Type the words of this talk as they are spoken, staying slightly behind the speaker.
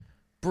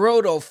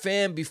Brodo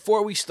fam,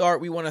 before we start,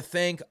 we want to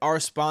thank our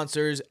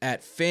sponsors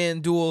at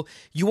FanDuel.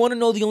 You want to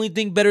know the only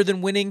thing better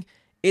than winning?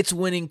 It's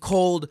winning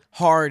cold,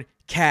 hard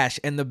cash.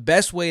 And the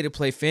best way to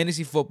play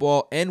fantasy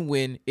football and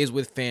win is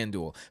with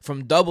FanDuel.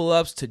 From double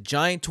ups to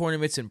giant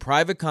tournaments and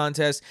private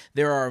contests,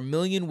 there are a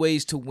million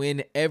ways to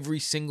win every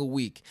single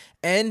week.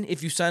 And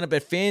if you sign up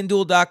at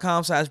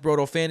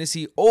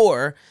FanDuel.com/BrodoFantasy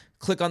or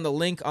click on the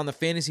link on the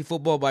Fantasy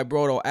Football by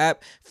Brodo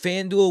app,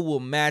 FanDuel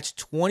will match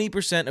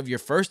 20% of your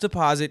first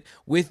deposit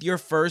with your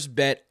first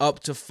bet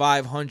up to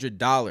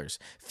 $500.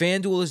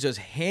 FanDuel is just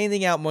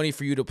handing out money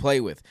for you to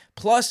play with.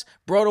 Plus,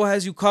 Brodo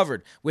has you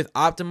covered with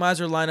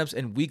optimizer lineups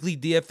and weekly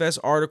DFS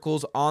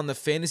articles on the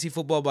Fantasy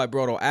Football by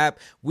Brodo app.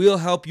 We'll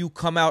help you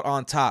come out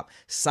on top.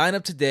 Sign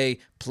up today,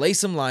 play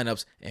some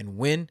lineups, and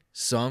win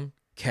some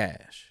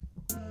cash.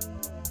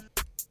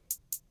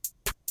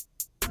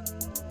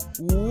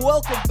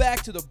 Welcome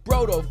back to the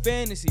Brodo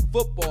Fantasy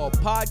Football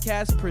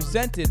Podcast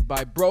presented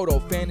by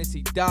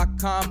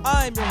BrodoFantasy.com.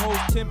 I'm your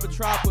host, Tim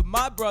Petrop, with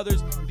my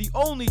brothers, the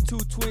only two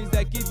twins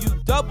that give you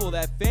double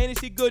that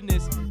fantasy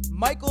goodness,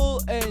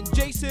 Michael and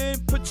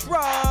Jason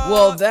Petrop.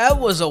 Well, that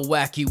was a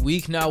wacky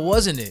week now,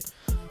 wasn't it?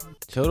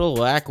 Total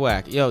whack.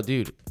 Yo,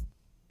 dude,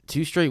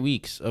 2 straight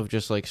weeks of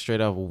just like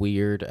straight up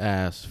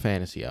weird-ass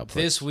fantasy outputs.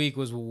 This week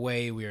was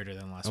way weirder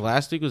than last week.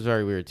 Last week was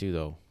very weird too,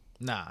 though.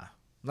 Nah.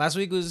 Last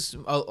week was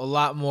a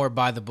lot more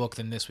by the book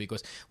than this week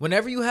was.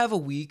 Whenever you have a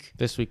week...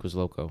 This week was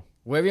loco.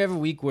 Whenever you have a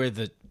week where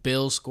the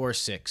Bills score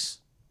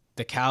 6,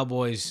 the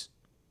Cowboys,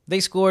 they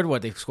scored,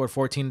 what? They scored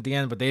 14 at the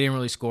end, but they didn't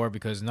really score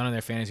because none of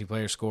their fantasy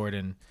players scored,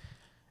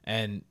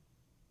 and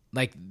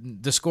like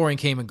the scoring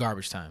came in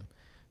garbage time.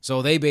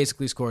 So they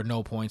basically scored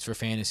no points for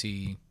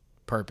fantasy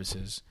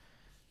purposes.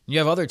 You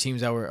have other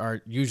teams that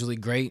are usually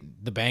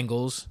great. The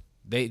Bengals,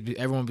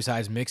 everyone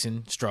besides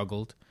Mixon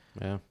struggled.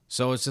 Yeah.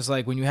 So it's just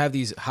like when you have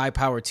these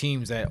high-powered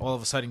teams that all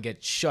of a sudden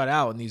get shut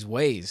out in these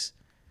ways,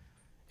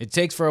 it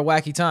takes for a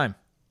wacky time.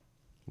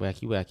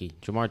 Wacky.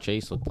 Jamar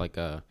Chase looked like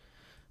a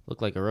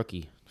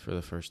rookie for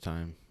the first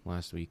time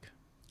last week.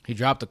 He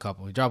dropped a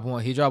couple. He dropped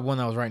one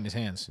that was right in his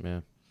hands. Yeah.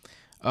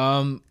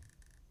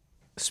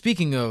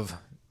 Speaking of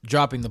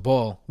dropping the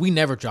ball, we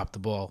never drop the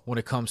ball when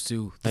it comes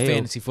to the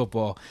Fantasy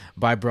Football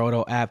by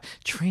Brodo app.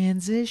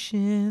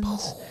 Transitions.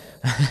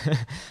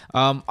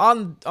 On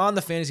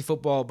the Fantasy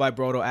Football by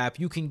Brodo app,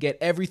 you can get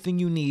everything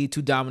you need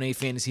to dominate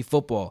fantasy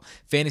football.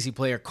 Fantasy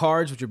player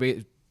cards, which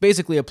are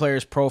basically a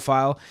player's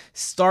profile.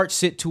 Start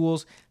sit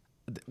tools,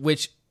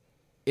 which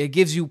it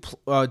gives you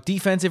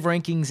defensive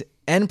rankings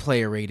and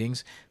player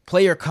ratings,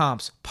 player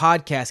comps,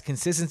 podcast,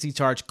 consistency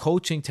charts,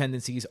 coaching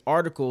tendencies,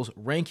 articles,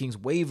 rankings,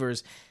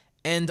 waivers,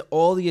 and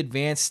all the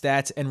advanced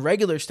stats and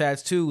regular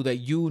stats too that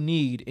you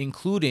need,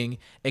 including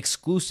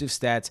exclusive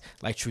stats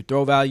like true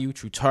throw value,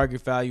 true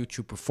target value,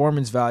 true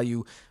performance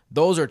value.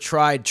 Those are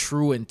tried,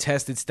 true, and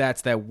tested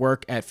stats that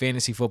work at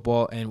fantasy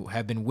football and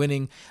have been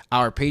winning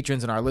our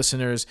patrons and our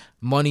listeners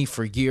money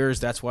for years.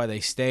 That's why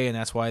they stay, and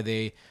that's why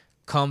they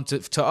come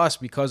to us,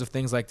 because of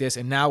things like this.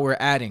 And now we're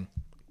adding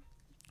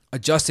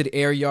adjusted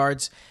air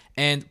yards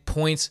and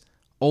points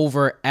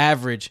over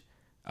average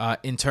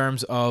in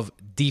terms of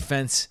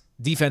defensive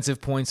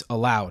points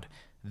allowed.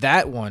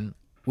 That one,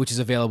 which is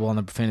available on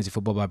the Fantasy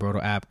Football by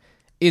Brodo app,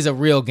 is a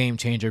real game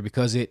changer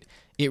because it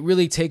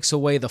really takes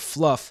away the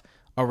fluff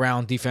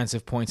around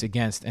defensive points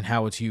against and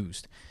how it's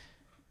used.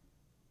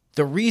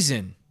 The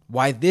reason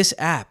why this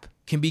app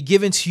can be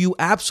given to you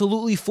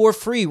absolutely for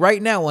free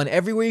right now on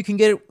everywhere you can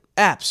get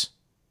apps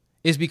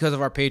is because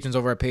of our patrons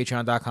over at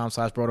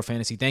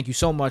patreon.com/BrodoFantasy. Thank you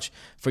so much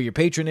for your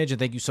patronage, and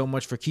thank you so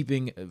much for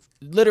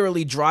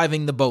literally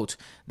driving the boat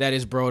that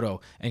is Brodo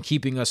and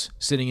keeping us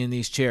sitting in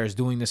these chairs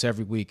doing this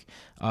every week.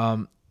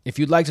 If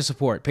you'd like to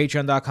support,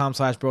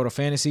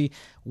 patreon.com/BrodoFantasy.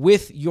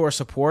 With your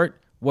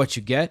support, what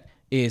you get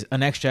is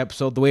an extra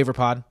episode, the waiver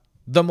pod,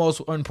 the most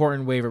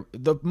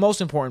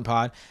important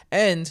pod,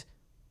 and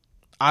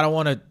I don't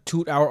want to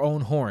toot our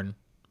own horn,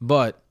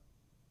 but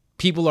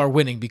people are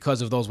winning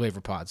because of those waiver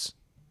pods.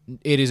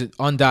 It is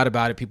undoubted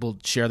about it. People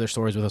share their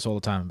stories with us all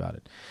the time about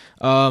it.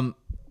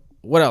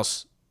 What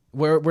else?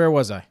 Where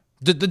was I?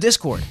 The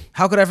Discord.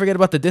 How could I forget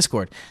about the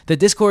Discord? The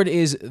Discord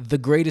is the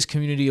greatest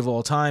community of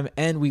all time,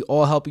 and we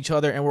all help each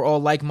other, and we're all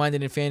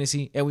like-minded in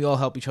fantasy, and we all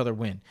help each other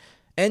win.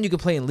 And you can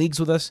play in leagues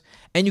with us,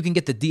 and you can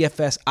get the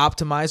DFS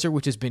Optimizer,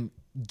 which has been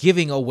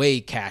giving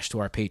away cash to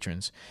our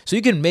patrons. So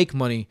you can make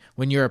money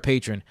when you're a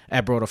patron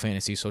at Brodo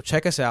Fantasy. So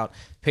check us out,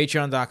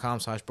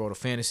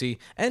 patreon.com/BrodoFantasy,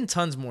 and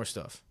tons more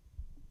stuff.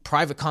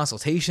 Private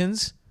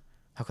consultations.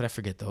 How could I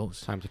forget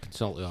those? Time to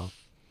consult, y'all.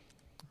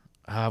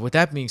 With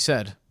that being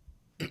said,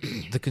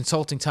 the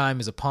consulting time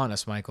is upon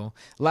us, Michael.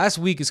 Last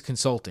week is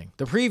consulting.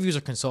 The previews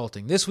are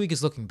consulting. This week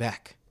is looking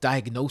back,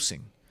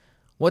 diagnosing.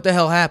 What the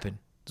hell happened?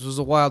 This was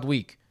a wild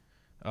week.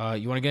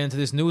 You want to get into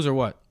this news or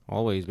what?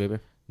 Always, baby.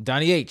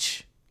 Donnie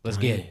H. Let's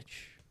get it.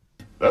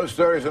 Those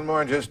stories and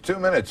more in just 2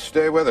 minutes.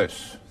 Stay with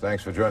us.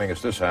 Thanks for joining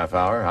us this half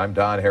hour. I'm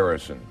Don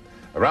Harrison.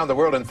 Around the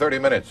world in 30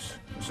 minutes.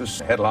 This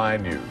is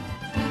Headline News.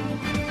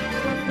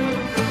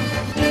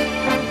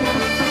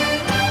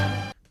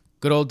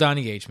 Good old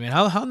Donnie H, man.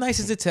 How nice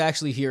is it to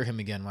actually hear him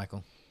again,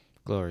 Michael?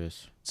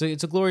 Glorious. So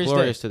it's a glorious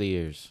Glorious day. to the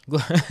ears.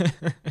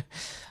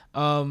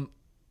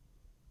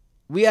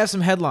 We have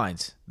some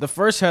headlines. The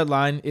first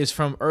headline is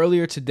from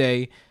earlier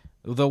today,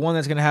 the one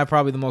that's going to have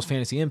probably the most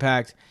fantasy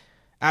impact.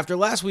 After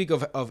last week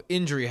of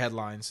injury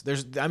headlines,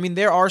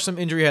 there are some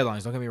injury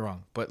headlines, don't get me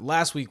wrong, but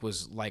last week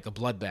was like a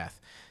bloodbath.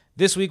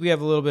 This week we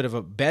have a little bit of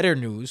a better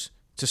news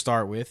to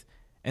start with,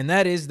 and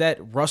that is that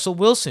Russell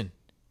Wilson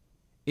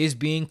is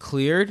being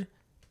cleared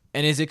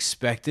and is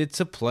expected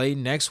to play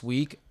next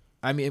week.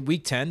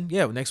 Week 10,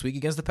 next week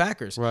against the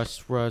Packers.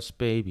 Russ,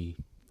 baby.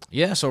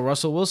 Yeah, so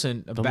Russell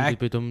Wilson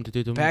back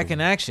in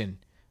action.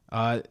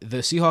 The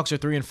Seahawks are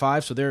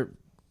 3-5, so they're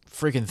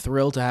freaking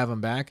thrilled to have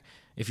him back.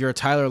 If you're a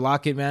Tyler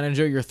Lockett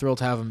manager, you're thrilled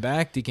to have him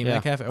back. DK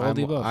Metcalf, all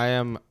the above. I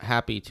am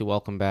happy to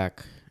welcome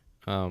back,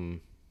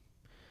 welcome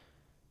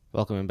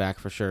him back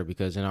for sure,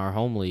 because in our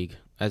home league,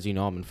 as you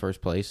know, I'm in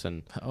first place.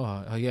 And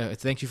yeah,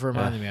 thank you for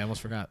reminding me. I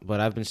almost forgot.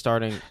 But I've been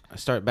I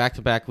start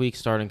back-to-back weeks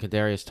starting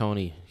Kadarius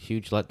Toney.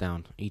 Huge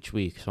letdown each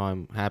week, so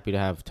I'm happy to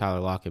have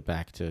Tyler Lockett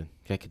back to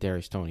get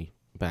Kadarius Toney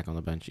back on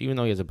the bench, even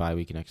though he has a bye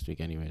week next week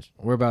anyways.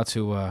 We're about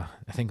to, I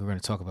think we're going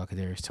to talk about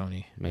Kadarius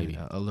Toney maybe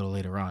a little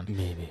later on.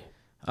 Maybe.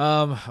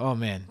 Oh,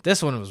 man,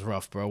 this one was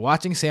rough, bro.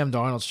 Watching Sam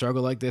Darnold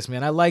struggle like this,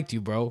 man, I liked you,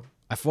 bro.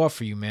 I fought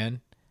for you,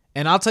 man.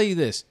 And I'll tell you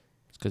this.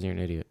 It's because you're an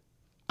idiot.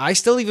 I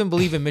still even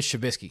believe in Mitch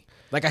Trubisky.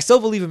 Like, I still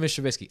believe in Mitch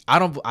Trubisky. I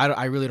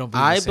really don't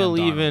believe in Sam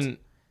believe Darnold. in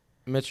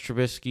Mitch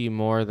Trubisky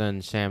more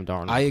than Sam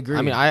Darnold. I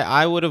agree.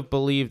 I would have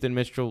believed in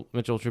Mitchell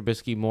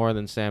Trubisky more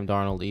than Sam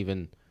Darnold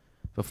even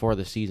before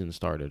the season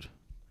started.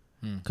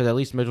 Because at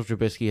least Mitchell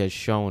Trubisky has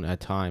shown at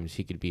times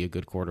he could be a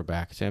good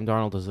quarterback. Sam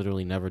Darnold has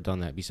literally never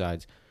done that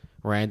besides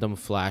random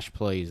flash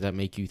plays that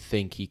make you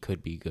think he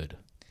could be good.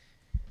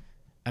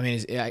 I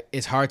mean,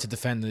 it's hard to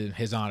defend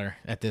his honor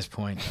at this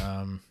point.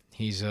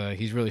 He's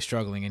really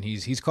struggling, and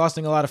he's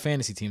costing a lot of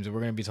fantasy teams, and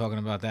we're going to be talking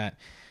about that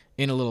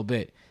in a little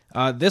bit.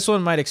 This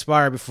one might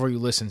expire before you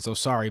listen, so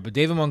sorry, but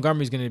David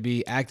Montgomery is going to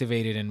be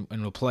activated and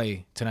will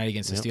play tonight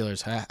against the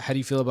Steelers. How do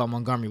you feel about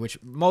Montgomery, which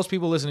most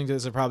people listening to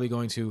this are probably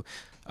going to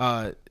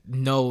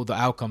know the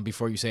outcome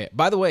before you say it.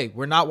 By the way,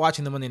 we're not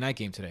watching the Monday night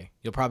game today.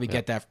 You'll probably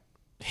get that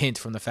hint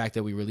from the fact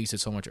that we released it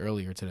so much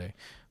earlier today,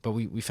 but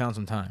we found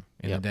some time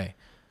in the day.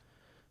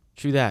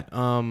 True that.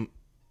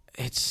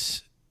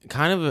 It's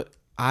kind of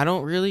I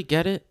don't really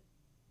get it,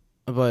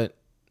 but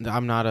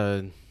I'm not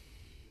a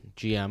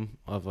GM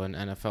of an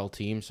NFL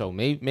team, so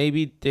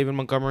maybe David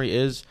Montgomery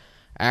is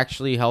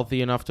actually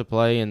healthy enough to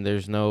play and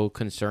there's no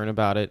concern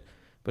about it,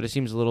 but it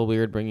seems a little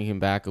weird bringing him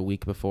back a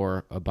week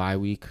before a bye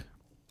week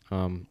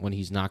when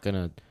he's not going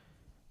to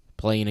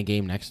play in a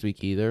game next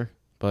week either.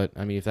 But,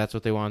 I mean, if that's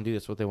what they want to do,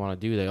 that's what they want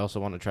to do. They also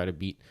want to try to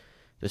beat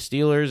the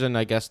Steelers, and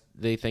I guess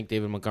they think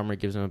David Montgomery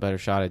gives them a better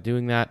shot at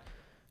doing that.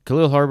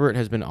 Khalil Herbert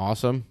has been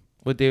awesome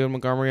with David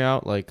Montgomery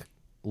out, like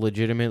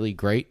legitimately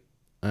great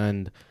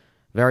and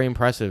very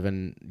impressive,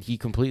 and he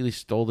completely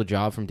stole the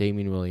job from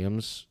Damian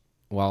Williams.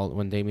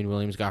 When Damian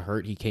Williams got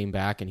hurt, he came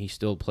back, and he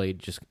still played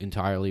just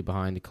entirely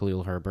behind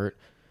Khalil Herbert.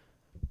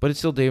 But it's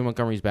still David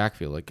Montgomery's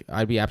backfield. Like,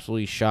 I'd be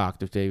absolutely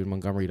shocked if David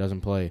Montgomery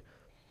doesn't play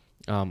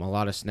a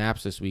lot of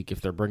snaps this week.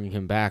 If they're bringing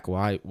him back,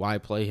 why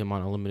play him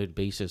on a limited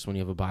basis when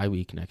you have a bye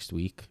week next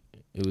week?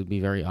 It would be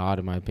very odd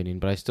in my opinion,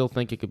 but I still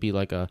think it could be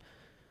like a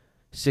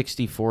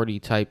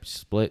 60-40 type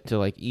split to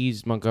like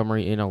ease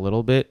Montgomery in a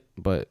little bit,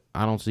 but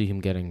I don't see him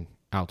getting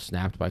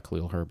out-snapped by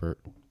Khalil Herbert.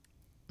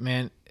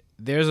 Man,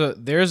 there's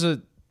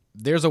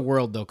a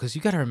world though, because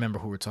you got to remember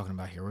who we're talking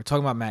about here. We're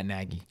talking about Matt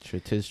Nagy.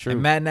 It is true.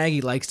 And Matt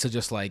Nagy likes to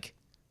just like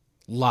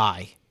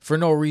lie for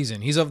no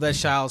reason. He's of that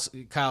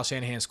Kyle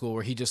Shanahan school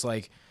where he just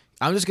like,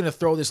 I'm just gonna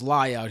throw this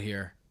lie out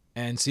here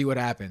and see what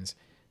happens.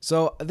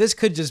 So this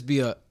could just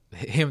be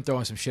him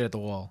throwing some shit at the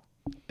wall,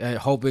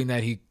 hoping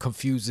that he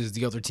confuses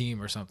the other team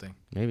or something.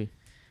 Maybe.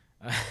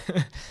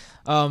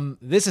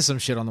 This is some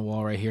shit on the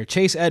wall right here.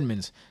 Chase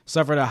Edmonds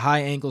suffered a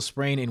high ankle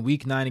sprain in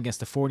Week 9 against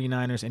the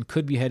 49ers and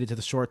could be headed to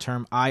the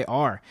short-term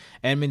IR.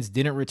 Edmonds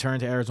didn't return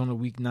to Arizona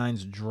Week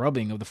 9's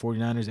drubbing of the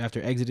 49ers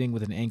after exiting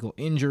with an ankle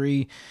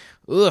injury.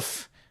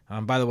 Oof.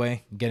 By the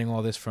way, getting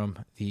all this from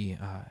the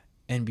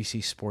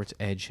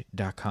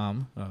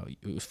NBCSportsEdge.com,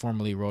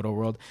 formerly Roto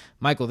World.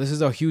 Michael, this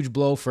is a huge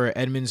blow for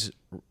Edmonds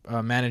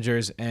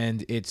managers,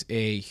 and it's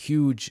a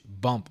huge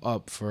bump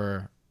up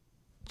for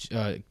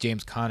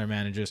James Conner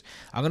managers.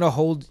 I'm gonna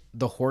hold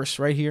the horse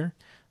right here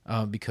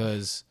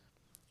because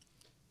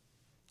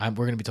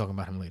we're gonna be talking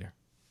about him later.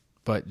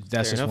 But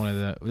that's just one of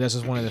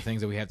the things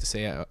that we have to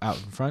say out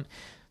in front.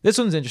 This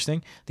one's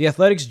interesting. The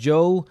Athletics'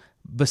 Joe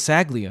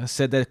Basaglia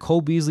said that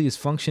Cole Beasley is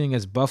functioning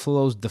as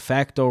Buffalo's de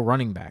facto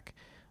running back.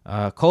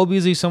 Cole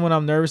Beasley is someone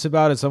I'm nervous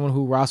about. It's someone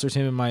who rosters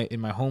him in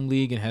my home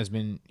league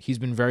and he's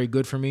been very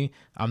good for me.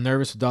 I'm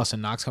nervous with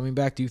Dawson Knox coming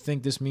back. Do you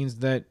think this means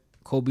that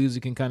Cole Beasley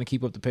can kind of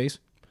keep up the pace?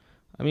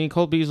 I mean,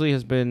 Cole Beasley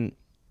has been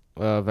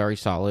very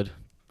solid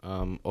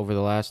over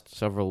the last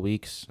several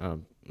weeks.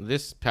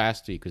 This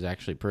past week was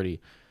actually pretty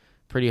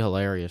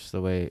hilarious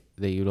the way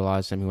they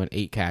utilized him. He went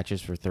 8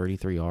 catches for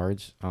 33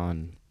 yards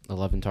on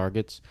 11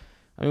 targets.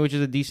 I mean, which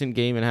is a decent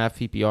game in half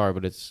PPR,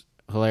 but it's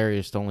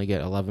hilarious to only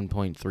get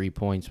 11.3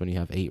 points when you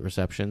have 8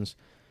 receptions.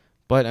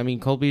 But, I mean,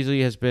 Cole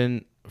Beasley has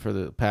been, for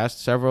the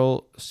past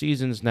several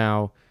seasons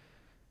now,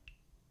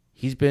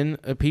 he's been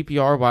a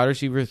PPR wide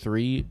receiver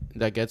 3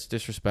 that gets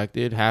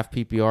disrespected. Half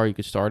PPR, you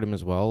could start him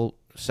as well.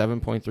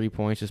 7.3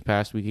 points this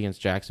past week against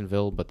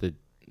Jacksonville, but the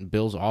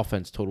Bills'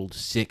 offense totaled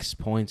 6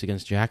 points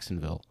against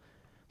Jacksonville.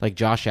 Like,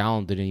 Josh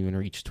Allen didn't even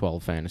reach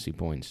 12 fantasy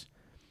points.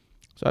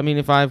 So, I mean,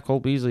 if I have Cole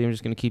Beasley, I'm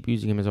just going to keep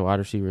using him as a wide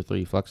receiver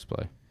 3 flex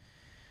play.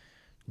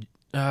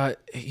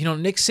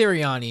 Nick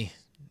Sirianni,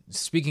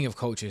 speaking of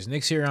coaches,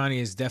 Nick Sirianni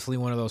is definitely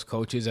one of those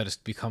coaches that is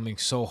becoming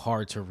so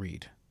hard to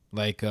read.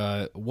 Like,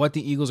 what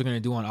the Eagles are going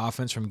to do on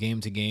offense from game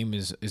to game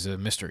is a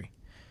mystery.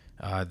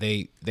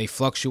 They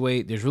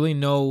fluctuate. There's really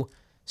no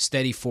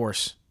steady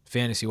force,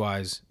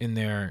 fantasy-wise, in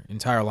their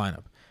entire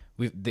lineup.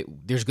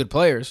 There's good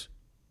players,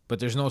 but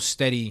there's no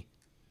steady,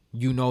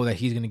 that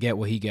he's going to get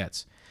what he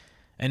gets.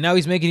 And now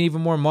he's making it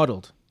even more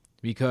muddled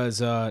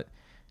because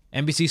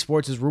NBC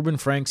Sports' Reuben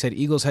Frank said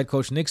Eagles head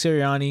coach Nick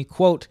Sirianni,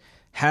 quote,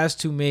 has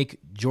to make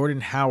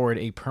Jordan Howard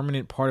a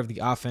permanent part of the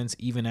offense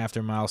even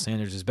after Miles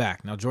Sanders is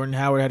back. Now, Jordan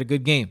Howard had a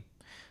good game.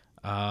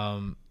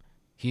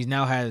 He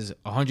now has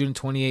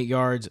 128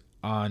 yards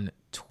on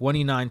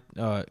 29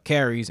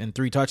 carries and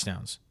 3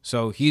 touchdowns.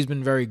 So he's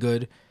been very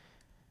good.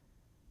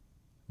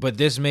 But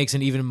this makes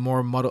an even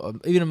more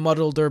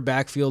muddleder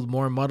backfield,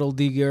 more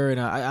muddledier, and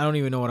I don't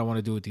even know what I want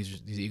to do with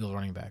these Eagles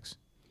running backs.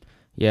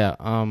 Yeah,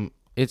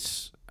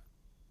 it's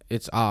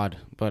odd,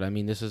 but I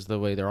mean, this is the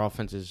way their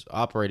offense is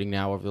operating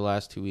now over the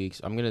last 2 weeks.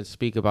 I'm going to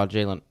speak about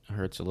Jalen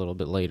Hurts a little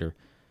bit later,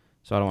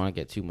 so I don't want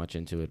to get too much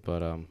into it.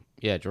 But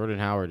yeah, Jordan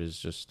Howard is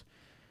just.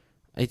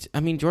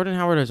 Jordan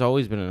Howard has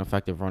always been an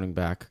effective running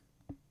back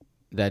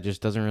that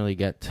just doesn't really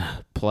get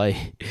to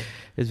play.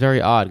 It's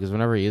very odd because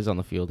whenever he is on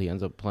the field, he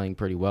ends up playing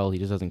pretty well. He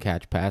just doesn't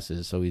catch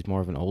passes, so he's more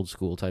of an old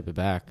school type of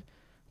back.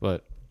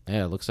 But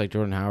yeah, it looks like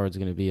Jordan Howard's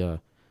going to be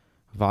a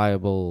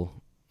viable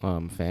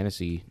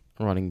fantasy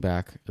running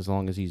back as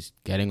long as he's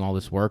getting all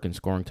this work and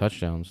scoring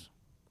touchdowns.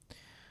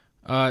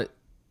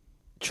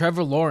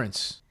 Trevor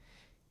Lawrence,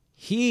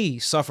 he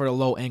suffered a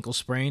low ankle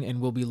sprain and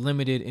will be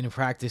limited in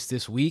practice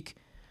this week.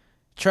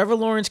 Trevor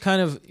Lawrence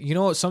kind of,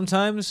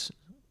 sometimes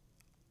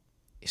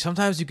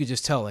you could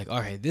just tell, like, all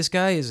right, this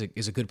guy is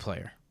a good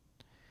player.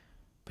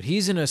 But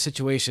he's in a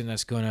situation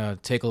that's going to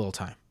take a little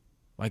time.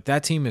 Like,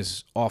 that team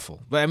is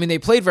awful. But, I mean, they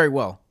played very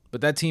well.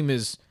 But that team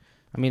is...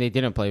 I mean, they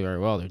didn't play very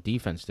well. Their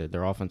defense did.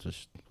 Their offense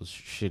was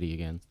shitty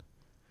again.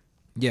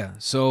 Yeah,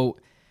 so,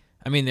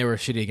 I mean, they were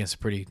shitty against a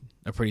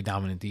pretty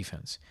dominant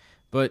defense.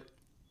 But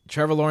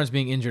Trevor Lawrence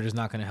being injured is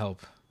not going to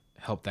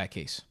help that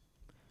case.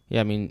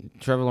 Yeah, I mean,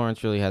 Trevor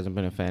Lawrence really hasn't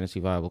been a fantasy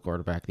viable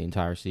quarterback the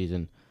entire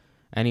season.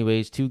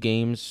 Anyways, 2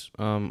 games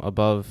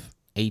above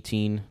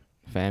 18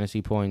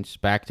 fantasy points,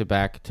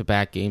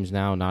 back-to-back games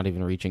now, not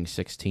even reaching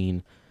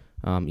 16,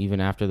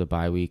 even after the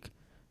bye week.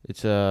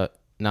 It's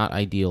not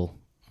ideal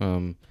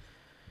from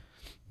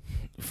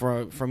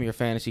your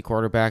fantasy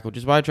quarterback, which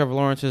is why Trevor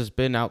Lawrence has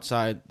been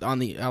on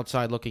the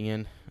outside looking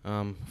in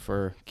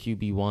for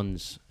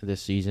QB1s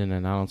this season,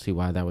 and I don't see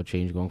why that would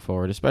change going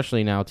forward,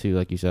 especially now, too,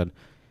 like you said.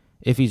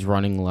 If he's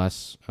running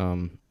less,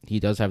 he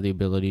does have the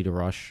ability to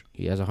rush.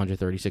 He has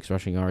 136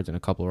 rushing yards and a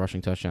couple of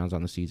rushing touchdowns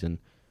on the season.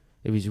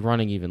 If he's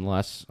running even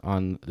less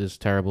on this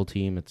terrible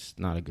team, it's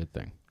not a good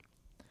thing.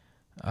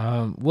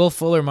 Will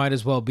Fuller might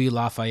as well be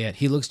Lafayette.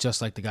 He looks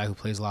just like the guy who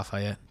plays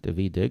Lafayette.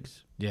 David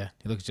Diggs? Yeah,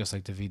 he looks just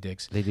like David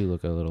Diggs. They do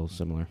look a little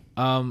similar.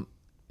 Then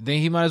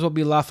he might as well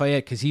be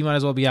Lafayette because he might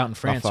as well be out in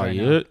France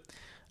Lafayette. right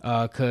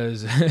now.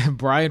 Because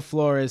Brian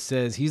Flores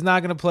says he's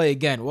not going to play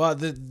again. Well,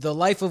 the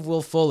life of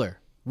Will Fuller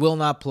will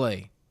not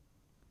play.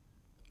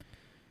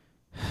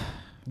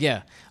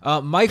 Yeah.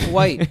 Mike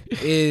White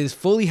is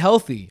fully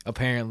healthy,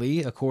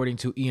 apparently, according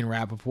to Ian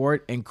Rappaport,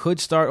 and could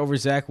start over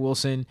Zach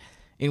Wilson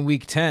in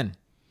Week 10.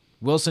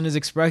 Wilson is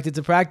expected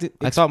to practice.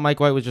 I thought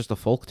Mike White was just a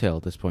folktale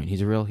at this point.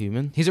 He's a real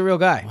human? He's a real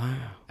guy. Wow.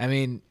 I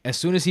mean, as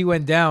soon as he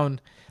went down,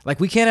 like,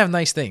 we can't have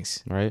nice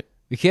things. Right?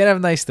 We can't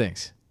have nice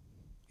things.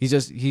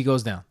 He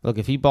goes down. Look,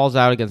 if he balls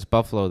out against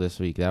Buffalo this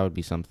week, that would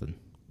be something.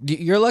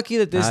 You're lucky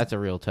that this... that's a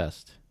real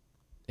test.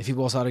 If he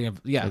balls out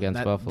against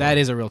Buffalo. That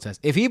is a real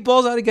test. If he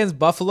balls out against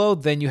Buffalo,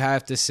 then you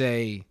have to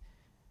say,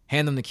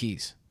 hand them the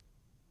keys.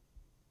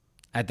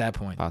 At that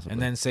point. Possibly.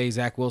 And then say,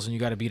 Zach Wilson, you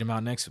got to beat him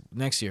out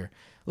next year.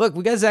 Look,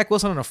 we got Zach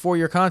Wilson on a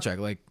 4-year contract.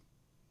 Like,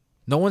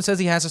 no one says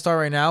he has to start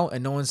right now,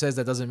 and no one says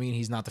that doesn't mean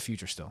he's not the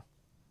future still.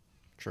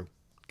 True.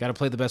 Got to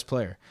play the best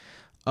player.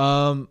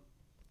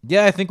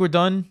 Yeah, I think we're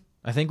done.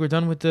 I think we're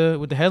done with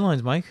the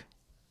headlines, Mike.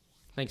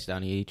 Thanks,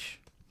 Donnie H.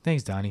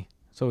 Thanks, Donnie.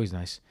 It's always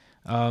nice.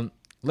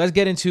 Let's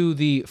get into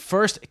the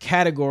first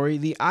category.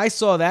 The I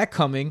saw that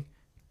coming.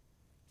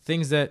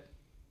 Things that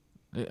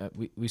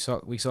we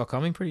saw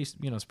coming. Pretty,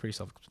 it's pretty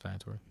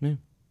self-explanatory. Yeah.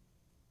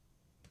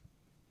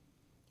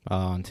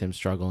 Oh, and Tim's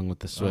struggling with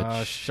the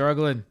switch.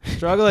 Struggling.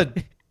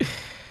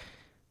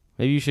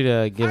 Maybe you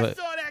should give it.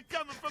 I saw that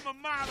coming from a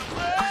mile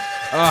away.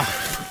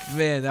 Oh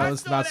man, that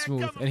was not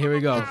smooth. And here we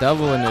go.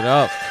 Doubling it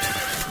up.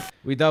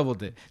 We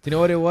doubled it. Do you know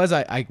what it was?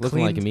 I Looking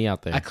cleaned, like me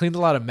out there. I cleaned a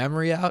lot of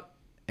memory out,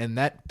 and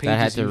that page That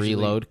had is to usually-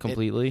 reload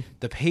completely.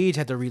 The page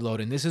had to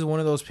reload, and this is one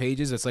of those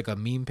pages that's like a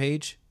meme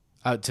page.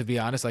 To be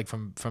honest, like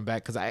from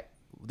back, because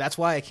that's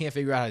why I can't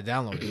figure out how to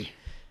download it.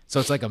 So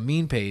it's like a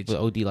meme page. With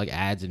OD like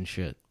ads and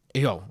shit.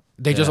 Yo,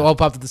 they just Yeah. all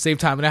popped at the same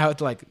time, and I had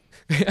to like,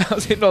 I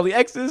was hitting all the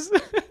X's.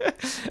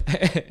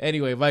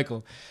 Anyway,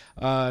 Michael,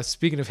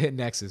 speaking of hitting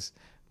X's,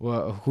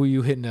 well, who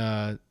you hitting?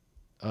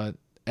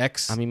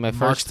 X. I mean, my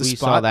marks first the we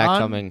saw spot that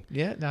on? coming.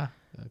 Yeah, nah.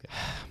 Okay.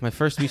 My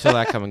first we saw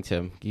that coming,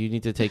 Tim. You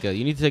need to take a break.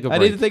 I need to take a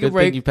Good thing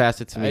break. you passed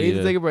it to me. I need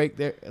to take a break.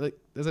 There, like,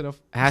 that's enough.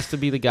 It has to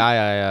be the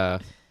guy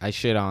I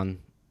shit on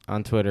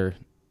Twitter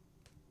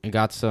and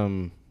got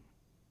some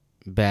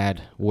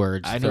bad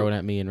words I knew- thrown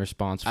at me in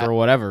response for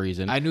whatever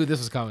reason. I knew this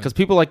was coming. Because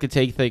people like to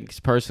take things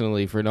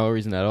personally for no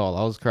reason at all.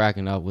 I was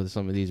cracking up with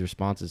some of these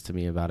responses to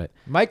me about it.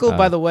 Michael,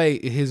 by the way,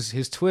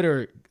 his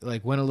Twitter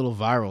like went a little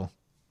viral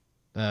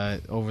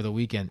over the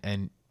weekend,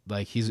 and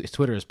like his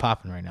Twitter is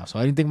popping right now. So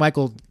anything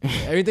Michael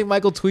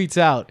tweets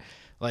out,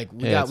 like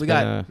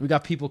we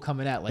got people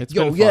coming at like, it's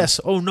yo, been fun. yes,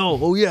 oh no,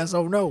 oh yes,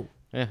 oh no.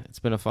 Yeah, it's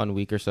been a fun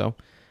week or so.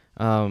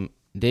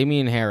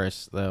 Damian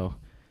Harris, though.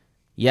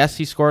 Yes,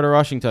 he scored a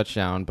rushing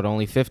touchdown, but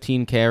only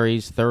 15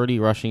 carries, 30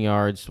 rushing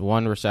yards,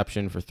 1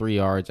 reception for 3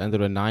 yards,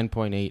 ended with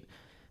 9.8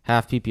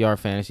 half PPR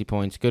fantasy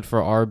points. Good for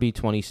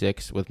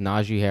RB26 with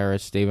Najee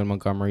Harris, David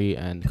Montgomery,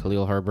 and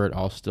Khalil Herbert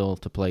all still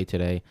to play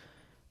today.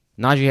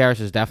 Najee Harris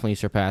is definitely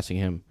surpassing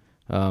him.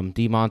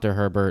 DeMont or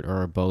Herbert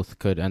or both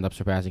could end up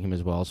surpassing him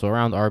as well. So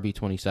around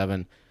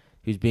RB27,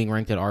 he's being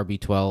ranked at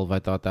RB12. I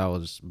thought that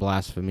was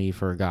blasphemy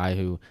for a guy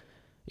who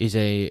is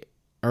a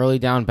early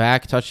down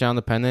back, touchdown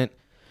dependent,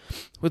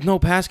 with no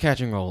pass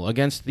catching role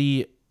against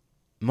the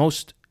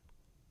most,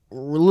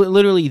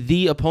 literally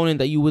the opponent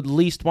that you would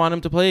least want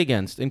him to play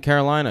against in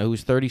Carolina,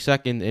 who's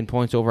 32nd in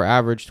points over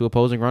average to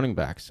opposing running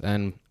backs.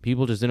 And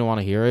people just didn't want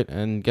to hear it.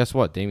 And guess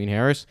what? Damian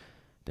Harris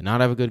did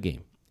not have a good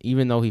game,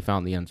 even though he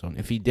found the end zone.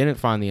 If he didn't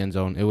find the end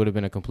zone, it would have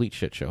been a complete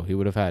shit show. He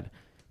would have had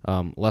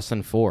less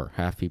than 4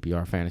 half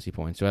PPR fantasy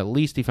points. So at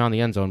least he found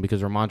the end zone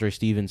because Ramondre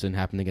Stevenson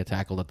happened to get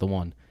tackled at the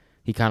 1.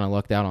 He kind of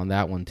lucked out on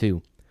that one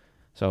too.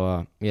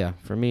 So, yeah,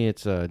 for me,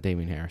 it's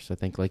Damian Harris. I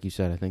think, like you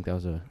said, I think that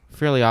was a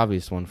fairly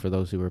obvious one for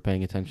those who were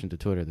paying attention to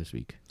Twitter this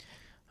week.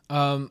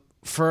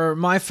 For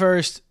my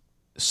first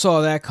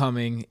saw that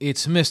coming,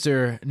 it's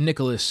Mr.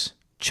 Nicholas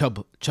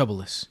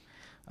Chubbulus.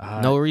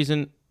 No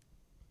reason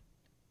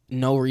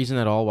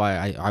at all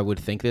why I would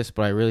think this,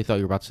 but I really thought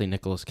you were about to say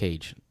Nicolas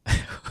Cage.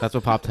 That's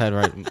what popped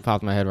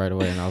in my head right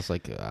away, and I was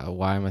like,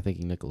 why am I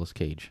thinking Nicolas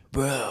Cage?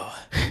 Bro,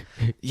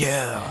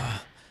 yeah,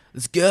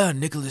 let's go,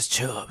 Nicholas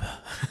Chubb.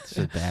 It's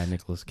a bad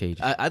Nicolas Cage.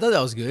 I thought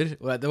that was good.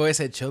 The way I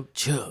said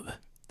Chubb.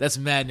 That's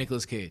mad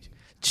Nicolas Cage.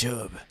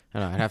 Chubb. I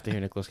don't know, I'd have to hear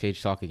Nicolas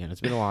Cage talk again.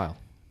 It's been a while.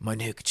 My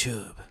Nick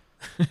Chubb.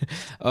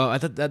 I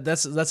thought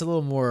that's a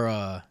little more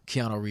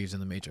Keanu Reeves in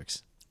The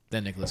Matrix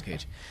than Nicolas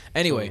Cage.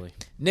 Anyway, Totally.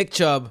 Nick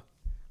Chubb.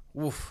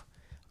 Oof.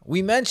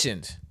 We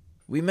mentioned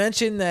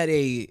that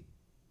a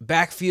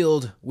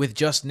backfield with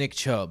just Nick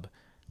Chubb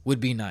would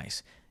be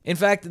nice. In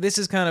fact, this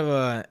is kind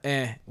of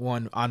a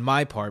one on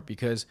my part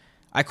because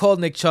I called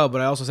Nick Chubb, but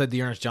I also said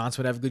Dearness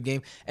Johnson would have a good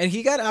game. And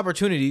he got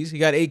opportunities. He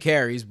got 8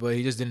 carries, but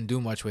he just didn't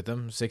do much with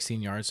them,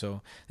 16 yards.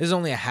 So this is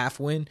only a half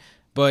win.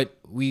 But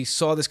we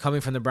saw this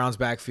coming from the Browns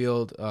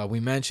backfield. We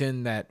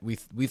mentioned that we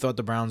thought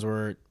the Browns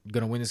were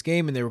going to win this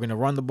game and they were going to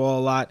run the ball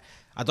a lot.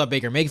 I thought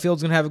Baker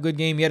Mayfield's going to have a good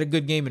game. He had a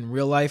good game in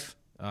real life.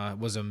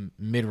 Was a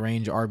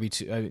mid-range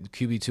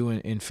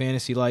QB2 in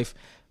fantasy life.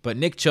 But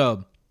Nick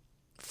Chubb,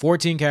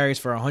 14 carries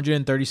for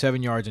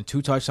 137 yards and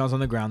 2 touchdowns on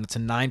the ground. That's a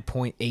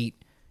 9.8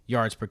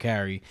 yards per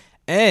carry.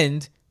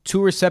 And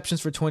 2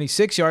 receptions for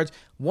 26 yards,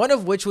 one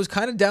of which was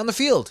kind of down the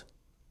field.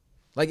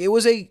 Like, it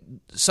was a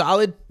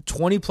solid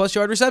 20-plus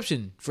yard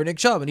reception for Nick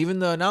Chubb. And even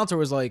the announcer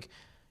was like,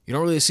 you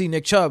don't really see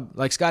Nick Chubb,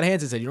 like Scott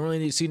Hansen said, you don't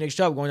really see Nick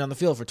Chubb going down the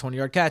field for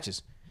 20-yard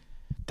catches.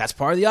 That's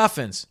part of the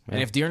offense. Yeah.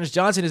 And if Dearness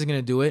Johnson isn't going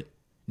to do it,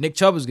 Nick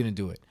Chubb is going to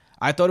do it.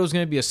 I thought it was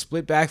going to be a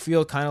split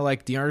backfield, kind of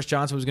like Dearness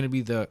Johnson was going to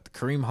be the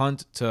Kareem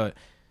Hunt to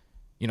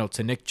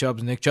Nick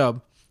Chubb's Nick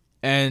Chubb.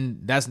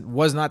 And that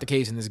was not the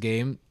case in this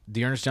game.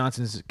 Dearness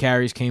Johnson's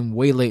carries came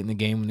way late in the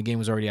game when the game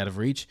was already out of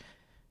reach.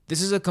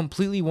 This is a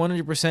completely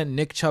 100%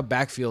 Nick Chubb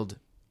backfield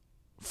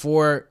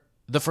for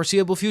the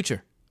foreseeable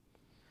future.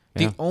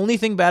 Yeah. The only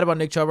thing bad about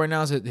Nick Chubb right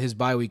now is that his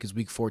bye week is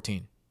week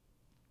 14.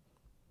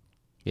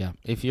 Yeah,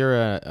 if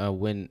you're a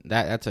win,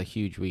 that's a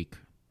huge week.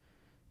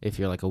 If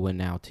you're like a win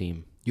now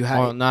team,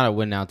 not a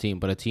win now team,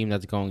 but a team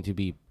that's going to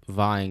be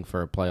vying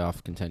for a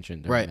playoff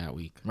contention during that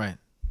week. Right.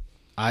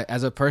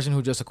 As a person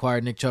who just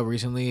acquired Nick Chubb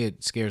recently,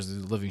 it scares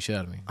the living shit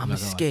out of me. I'm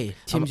scared.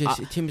 Tim's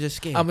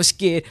scared. I'm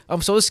scared.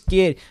 I'm so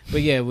scared.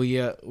 But yeah,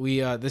 we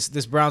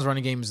this Browns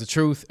running game is the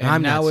truth. And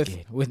I'm now not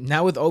scared.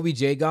 with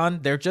OBJ gone,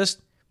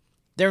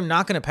 they're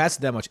not going to pass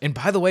it that much. And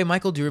by the way,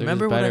 Michael, do you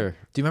remember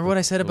what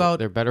I said about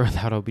they're better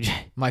without OBJ?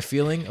 My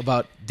feeling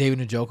about David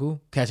Njoku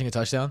catching a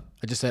touchdown?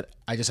 I just said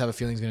I just have a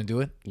feeling he's going to do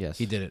it. Yes.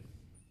 He did it.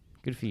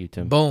 Good for you,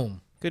 Tim.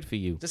 Boom. Good for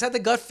you. Just had the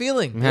gut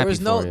feeling. I'm happy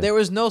for you. There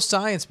was no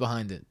science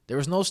behind it. There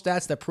was no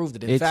stats that proved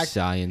it. In It's fact,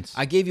 science.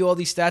 I gave you all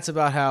these stats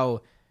about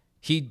how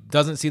he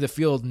doesn't see the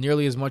field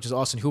nearly as much as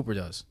Austin Hooper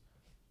does.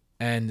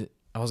 And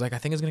I was like, I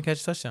think he's going to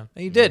catch a touchdown.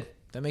 And he did.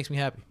 That makes me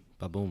happy.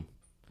 Ba-boom.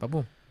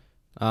 Ba-boom.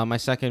 My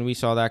second, we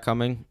saw that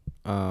coming.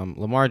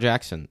 Lamar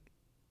Jackson.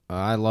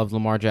 I loved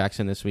Lamar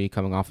Jackson this week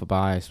coming off a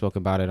bye. I spoke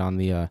about it on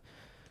the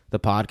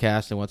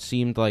podcast, and what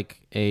seemed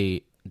like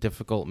a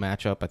difficult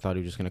matchup. I thought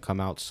he was just going to come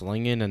out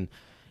slinging, and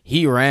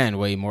he ran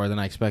way more than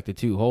I expected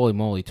too. Holy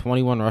moly.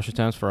 21 rush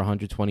attempts for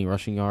 120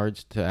 rushing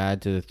yards to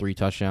add to the 3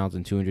 touchdowns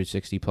and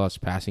 260-plus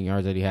passing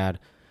yards that he had.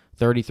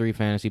 33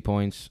 fantasy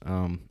points.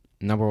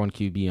 Number 1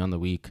 QB on the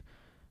week.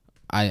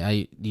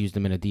 I used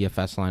him in a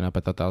DFS lineup.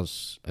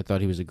 I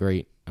thought he was a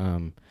great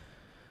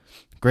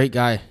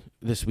guy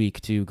this week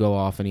to go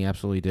off, and he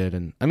absolutely did.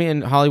 And I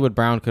mean, Hollywood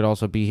Brown could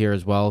also be here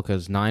as well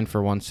because 9 for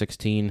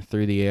 116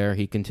 through the air.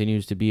 He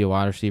continues to be a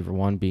wide receiver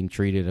 1, being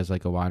treated as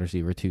like a wide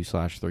receiver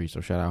 2/3. So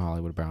shout out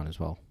Hollywood Brown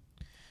as well.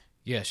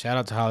 Yeah, shout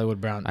out to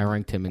Hollywood Brown. I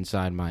ranked him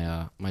inside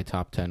my my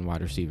top 10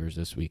 wide receivers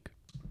this week.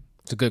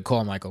 It's a good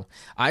call, Michael.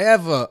 I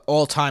have an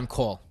all-time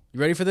call. You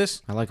ready for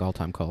this? I like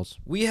all-time calls.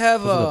 We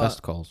have Those are the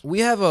best calls.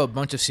 We have a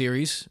bunch of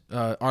series,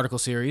 article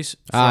series.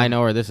 I know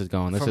where this is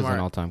going. This is our-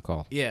 an all-time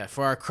call. Yeah,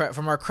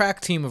 from our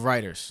crack team of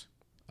writers.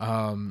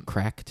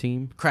 Crack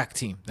team? Crack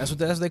team. That's what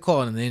they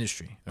call it in the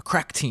industry. A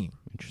crack team.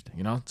 Interesting.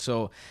 You know,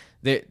 so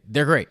they're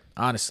great.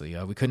 Honestly,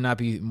 we could not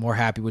be more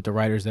happy with the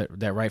writers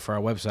that write for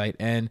our website.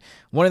 And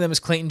one of them is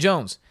Clayton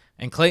Jones.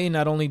 And Clayton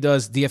not only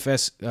does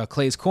DFS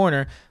Clay's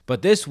Corner,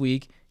 but this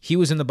week he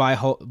was in the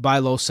buy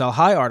low, sell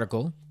high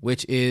article,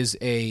 which is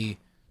a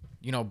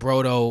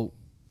Brodo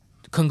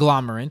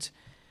conglomerate.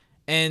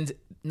 And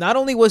not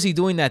only was he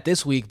doing that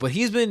this week, but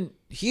he's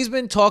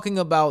been talking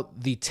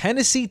about the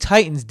Tennessee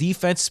Titans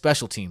defense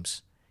special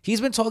teams.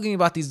 He's been talking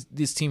about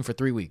this team for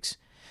 3 weeks.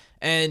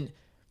 And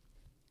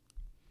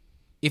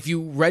if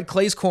you read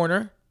Clay's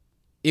Corner,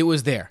 it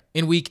was there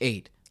in week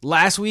 8.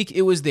 Last week,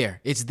 it was there.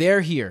 It's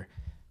there here.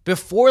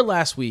 Before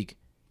last week,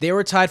 they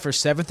were tied for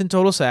 7th in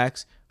total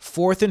sacks,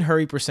 4th in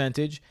hurry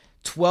percentage,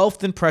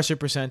 12th in pressure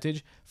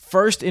percentage,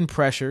 1st in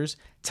pressures,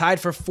 tied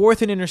for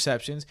 4th in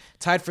interceptions,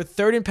 tied for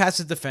 3rd in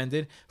passes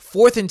defended,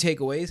 4th in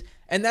takeaways,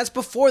 and that's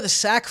before the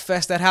sack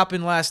fest that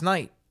happened last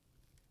night.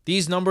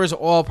 These numbers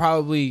all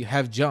probably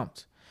have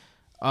jumped.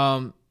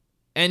 And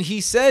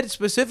he said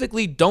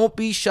specifically, don't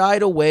be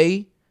shied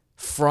away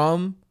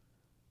from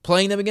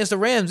playing them against the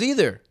Rams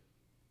either.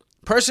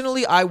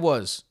 Personally, I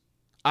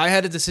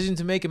had a decision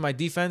to make in my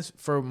defense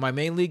for my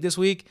main league this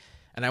week,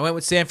 and I went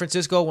with San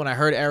Francisco when I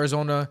heard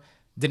Arizona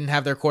didn't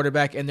have their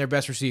quarterback and their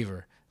best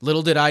receiver.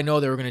 Little did I know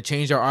they were going to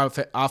change their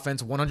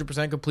offense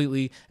 100%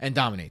 completely and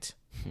dominate.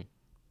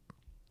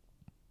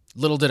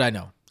 Little did I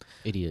know.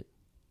 Idiot.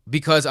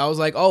 Because I was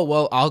like, oh,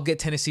 well, I'll get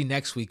Tennessee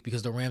next week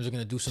because the Rams are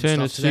going to do some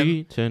stuff to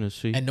them.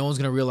 Tennessee. And no one's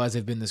going to realize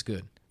they've been this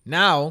good.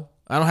 Now,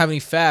 I don't have any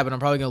fab, and I'm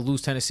probably going to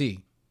lose Tennessee.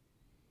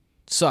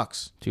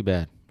 Sucks. Too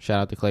bad. Shout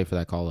out to Clay for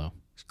that call, though.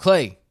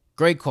 Clay,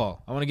 great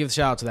call. I want to give a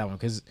shout out to that one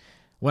because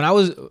when I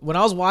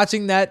was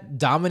watching that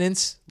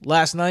dominance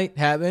last night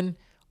happen,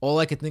 all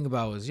I could think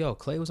about was,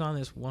 Clay was on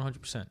this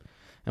 100%.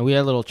 And we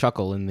had a little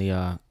chuckle in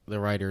the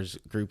writers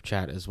group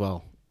chat as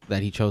well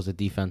that he chose the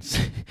defense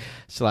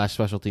 /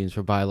 special teams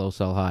for buy low,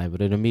 sell high,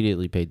 but it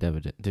immediately paid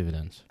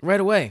dividends right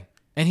away.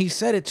 And he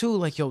said it too,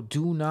 like,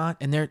 do not,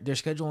 and their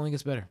schedule only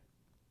gets better.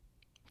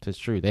 It's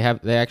true. They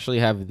actually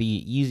have the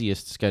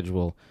easiest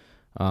schedule,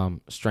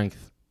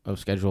 strength of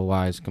schedule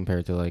wise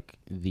compared to like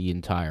the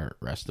entire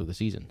rest of the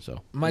season. So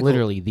Michael,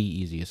 literally the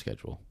easiest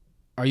schedule.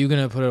 Are you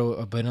gonna put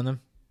a bid on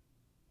them?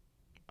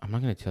 I'm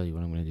not gonna tell you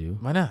what I'm gonna do.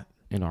 Why not?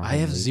 I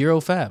have league. 0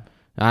 fab.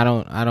 I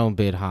don't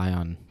bid high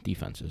on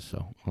defenses,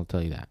 so I'll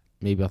tell you that.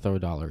 Maybe I'll throw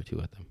 $1 or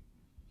 $2 at them.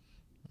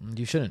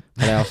 You shouldn't.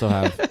 But I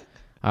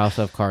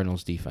also have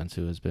Cardinals defense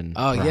who has been.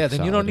 Oh yeah,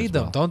 then you don't solid need as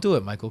them. well. Don't do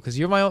it, Michael, because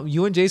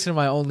you and Jason are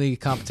my only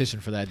competition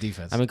for that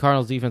defense. I mean,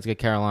 Cardinals defense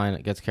gets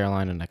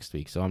Carolina next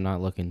week, so I'm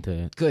not looking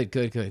to. Good.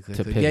 To Yeah,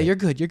 pivot. you're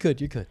good.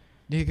 You're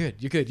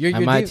good.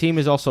 And my team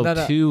is also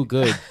No. too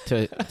good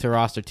to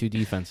roster 2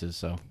 defenses.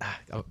 So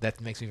Oh,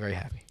 that makes me very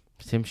happy.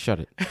 Tim, shut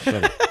it.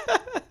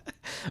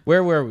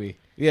 Where were we?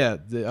 Yeah.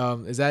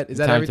 Is that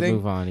Time everything? to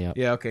move on. Yeah.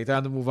 Yeah. Okay.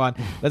 Time to move on.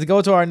 Let's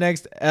go to our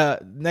next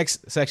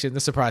section. The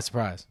surprise.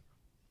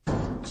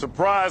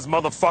 Surprise,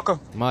 motherfucker.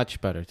 Much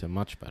better, Tim.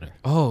 Much better.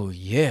 Oh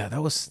yeah,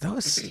 that was.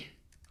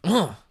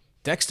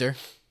 Dexter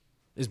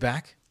is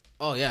back.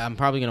 Oh yeah, I'm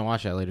probably gonna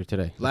watch that later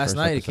today. The Last first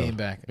night episode. it came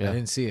back. Yeah. I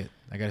didn't see it.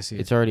 I gotta see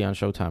it. It's already on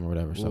Showtime or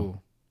whatever. So Ooh.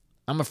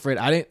 I'm afraid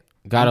I didn't.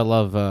 gotta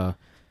love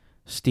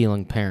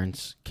stealing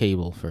parents'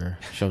 cable for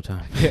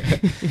Showtime.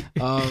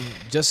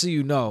 Just so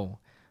you know,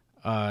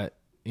 I'm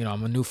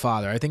a new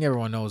father. I think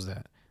everyone knows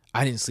that.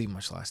 I didn't sleep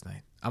much last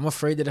night. I'm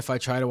afraid that if I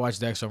try to watch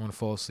Dexter, I'm gonna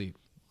fall asleep.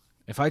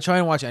 If I try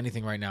and watch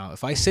anything right now,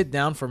 if I sit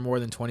down for more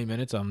than 20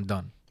 minutes, I'm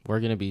done.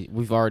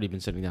 We've already been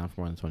sitting down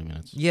for more than 20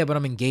 minutes. Yeah, but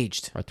I'm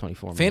engaged. Or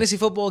 24 minutes. Fantasy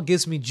football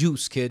gives me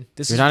juice, kid.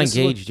 You're not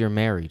engaged. You're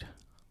married.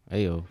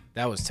 Ayo.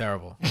 That was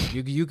terrible.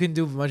 You can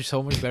do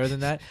so much better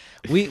than that.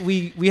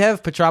 We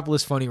have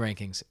Petropolis funny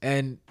rankings,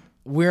 and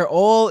we're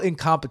all in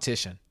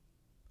competition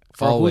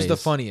for Always. who's the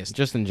funniest.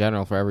 Just in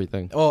general for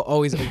everything.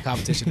 Always in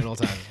competition at all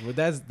times.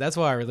 But that's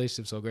why our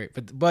relationship's so great.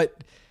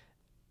 But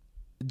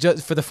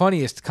just for the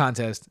funniest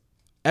contest,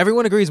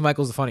 everyone agrees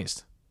Michael's the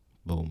funniest.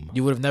 Boom.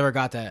 You would have never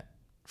got that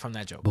from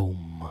that joke.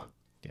 Boom.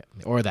 Yeah,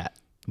 or that.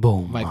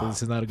 Boom. Michael,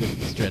 this is not a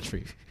good stretch for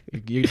you.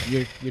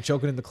 You're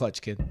choking in the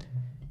clutch, kid.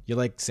 You're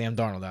like Sam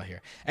Darnold out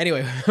here.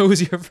 Anyway,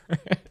 who's your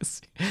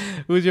first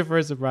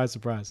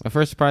surprise? My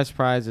first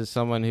surprise is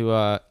someone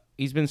who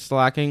he's been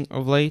slacking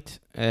of late,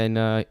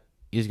 and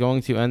he's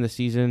going to end the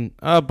season,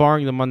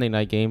 barring the Monday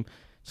night game.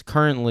 He's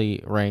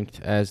currently ranked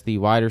as the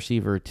wide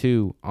receiver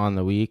 2 on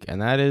the week,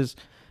 and that is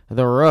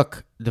the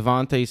Rook,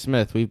 Devontae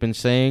Smith. We've been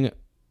saying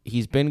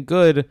he's been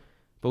good,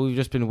 but we've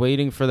just been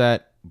waiting for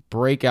that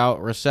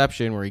breakout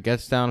reception where he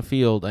gets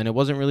downfield, and it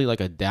wasn't really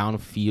like a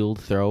downfield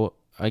throw,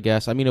 I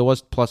guess. I mean, it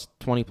was plus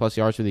 20-plus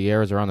yards through the air.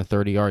 It was around a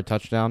 30-yard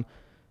touchdown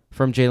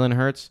from Jalen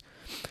Hurts.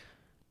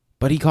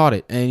 But he caught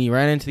it, and he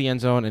ran into the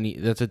end zone, and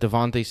that's a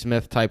Devontae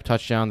Smith-type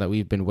touchdown that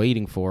we've been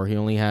waiting for. He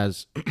only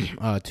has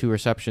 2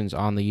 receptions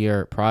on the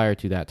year prior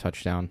to that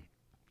touchdown.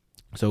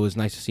 So it was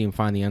nice to see him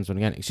find the end zone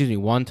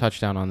again. 1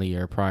 touchdown on the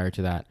year prior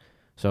to that.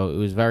 So it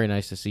was very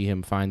nice to see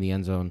him find the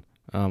end zone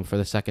for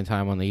the second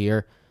time on the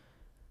year.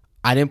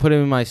 I didn't put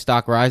him in my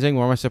stock rising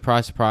or my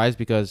surprise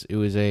because it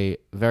was a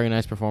very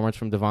nice performance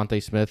from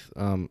Devontae Smith.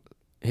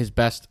 His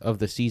best of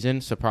the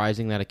season,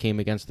 surprising that it came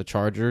against the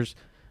Chargers,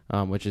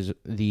 which is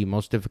the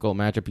most difficult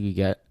matchup you could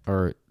get,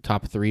 or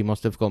top 3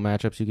 most difficult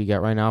matchups you could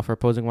get right now for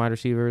opposing wide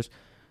receivers.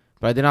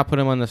 But I did not put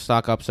him on the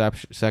stock up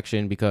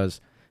section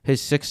because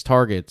his 6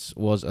 targets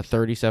was a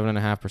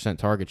 37.5%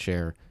 target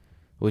share,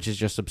 which is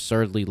just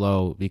absurdly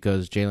low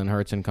because Jalen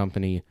Hurts and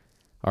company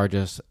are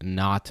just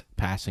not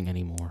passing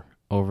anymore.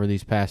 Over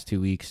these past 2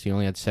 weeks, he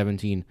only had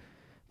 17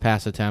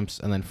 pass attempts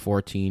and then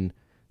 14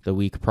 the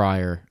week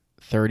prior,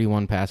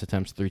 31 pass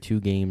attempts through 2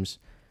 games.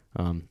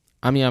 I'm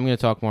going to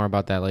talk more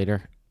about that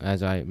later,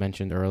 as I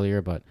mentioned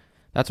earlier, but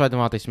that's why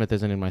Devontae Smith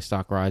isn't in my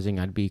stock rising.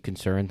 I'd be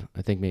concerned.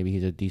 I think maybe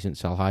he's a decent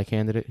sell-high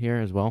candidate here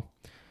as well.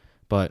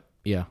 But,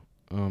 yeah,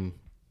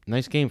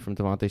 nice game from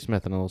Devontae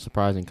Smith and a little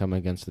surprising coming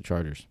against the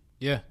Chargers.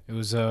 Yeah, it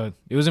was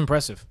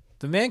impressive.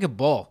 The man could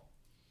ball,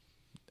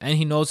 and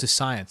he knows his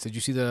science. Did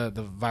you see the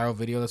viral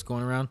video that's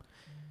going around?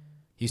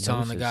 He's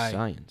telling the guy,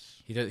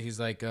 science. He's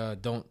like,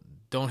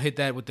 don't hit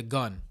that with the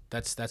gun.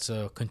 That's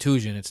a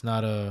contusion. It's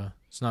not a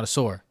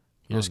sore.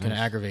 You're just gonna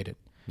aggravate it.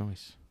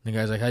 Nice. The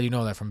guy's like, how do you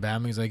know that from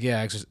Bama? He's like,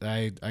 yeah,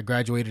 I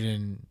graduated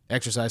in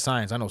exercise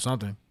science. I know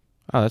something.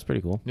 Oh, that's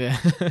pretty cool. Yeah.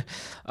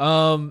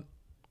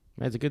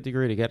 It's a good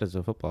degree to get as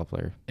a football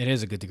player. It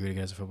is a good degree to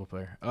get as a football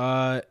player.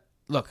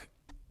 Look,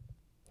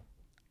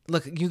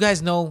 you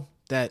guys know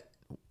that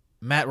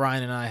Matt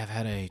Ryan and I have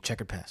had a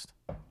checkered past.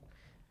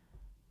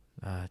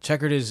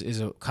 Checkered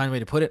is a kind way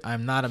to put it.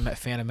 I'm not a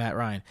fan of Matt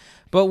Ryan.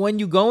 But when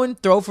you go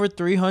and throw for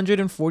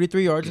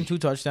 343 yards and 2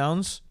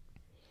 touchdowns,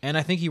 and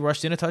I think he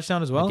rushed in a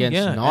touchdown as well. Against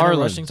and a Orleans.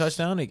 rushing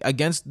touchdown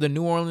against the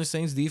New Orleans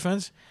Saints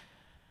defense,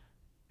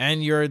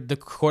 and you're the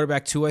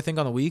quarterback 2, I think,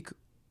 on the week,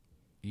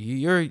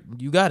 you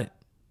got it.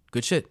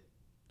 Good shit.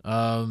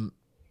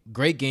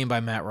 Great game by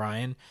Matt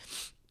Ryan.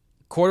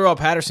 Cordarrelle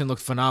Patterson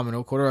looked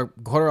phenomenal.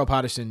 Cordarrelle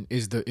Patterson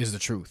is the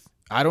truth.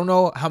 I don't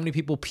know how many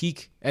people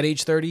peak at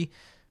age 30,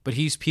 but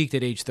he's peaked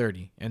at age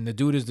 30, and the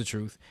dude is the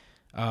truth.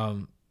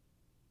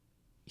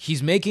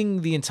 He's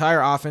making the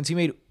entire offense. He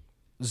made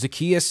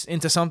Zacchaeus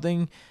into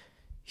something.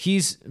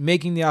 He's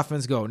making the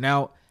offense go.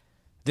 Now,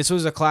 this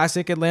was a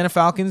classic Atlanta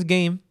Falcons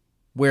game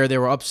where they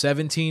were up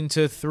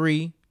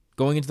 17-3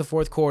 going into the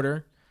fourth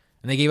quarter,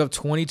 and they gave up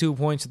 22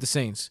 points to the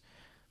Saints.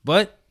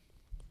 But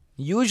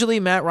usually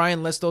Matt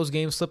Ryan lets those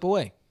games slip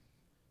away.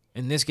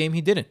 In this game,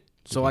 he didn't.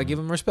 So I give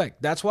him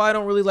respect. That's why I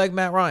don't really like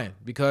Matt Ryan,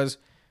 because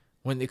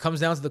when it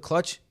comes down to the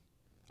clutch,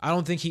 I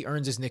don't think he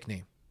earns his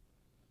nickname.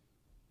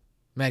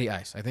 Matty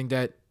Ice. I think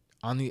that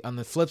on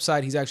the flip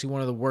side, he's actually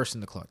one of the worst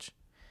in the clutch.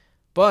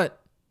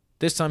 But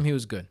this time he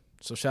was good.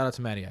 So shout out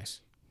to Matty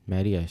Ice.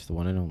 Matty Ice, the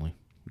one and only.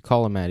 We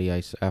call him Matty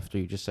Ice after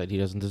you just said he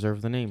doesn't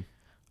deserve the name.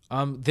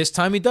 This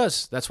time he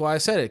does. That's why I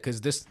said it,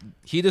 because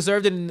he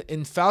deserved it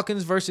in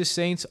Falcons versus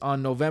Saints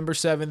on November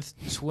 7th,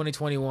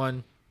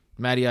 2021.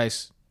 Matty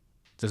Ice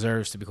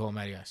deserves to be called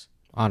Matty Ice.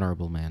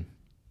 Honorable man.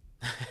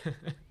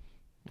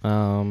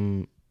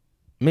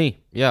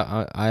 Me.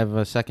 Yeah, I have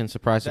a second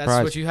surprise.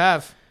 That's what you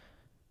have.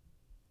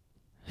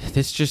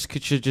 This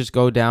should just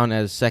go down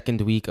as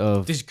second week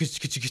of.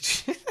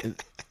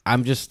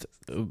 I'm just.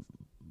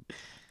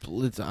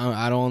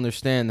 I don't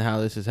understand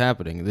how this is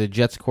happening. The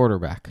Jets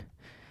quarterback,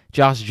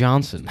 Josh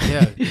Johnson.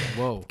 Yeah.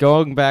 Whoa.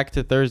 Going back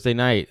to Thursday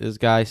night, this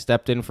guy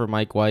stepped in for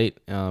Mike White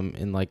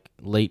in like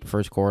late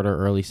first quarter,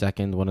 early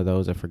second, one of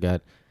those, I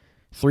forget.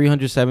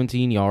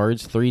 317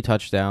 yards, 3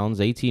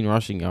 touchdowns, 18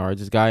 rushing yards.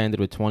 This guy ended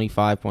with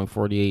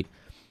 25.48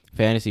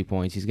 fantasy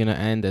points. He's going to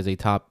end as a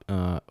top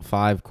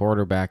 5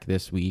 quarterback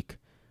this week.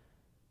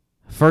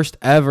 First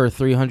ever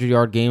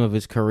 300-yard game of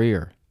his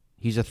career.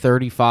 He's a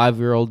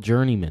 35-year-old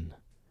journeyman,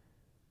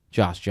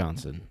 Josh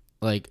Johnson.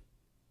 Like,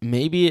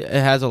 maybe it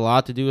has a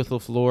lot to do with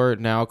LaFleur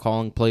now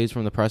calling plays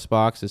from the press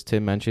box, as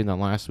Tim mentioned on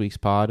last week's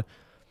pod.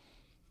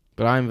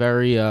 But I'm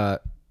very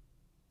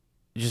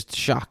just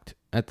shocked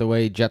at the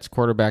way Jets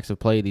quarterbacks have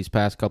played these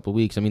past couple of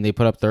weeks. I mean, they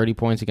put up 30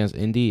 points against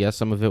Indy. Yes,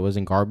 some of it was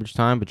in garbage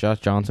time, but Josh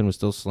Johnson was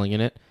still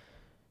slinging it.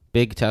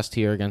 Big test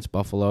here against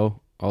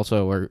Buffalo.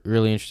 Also, we're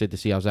really interested to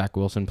see how Zach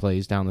Wilson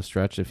plays down the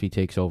stretch if he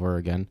takes over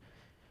again.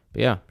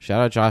 But yeah,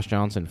 shout out Josh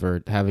Johnson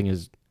for having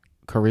his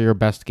career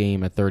best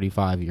game at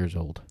 35 years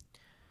old.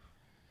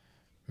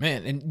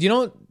 Man, and you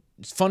know,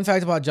 fun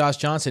fact about Josh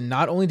Johnson,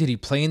 not only did he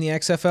play in the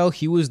XFL,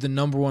 he was the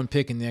number 1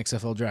 pick in the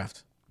XFL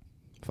draft.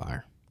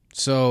 Fire.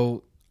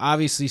 So,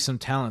 obviously some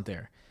talent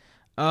there.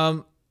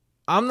 I'm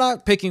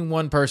not picking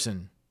one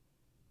person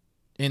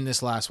in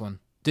this last one.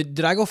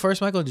 Did I go first,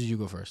 Michael, or did you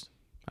go first?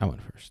 I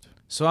went first.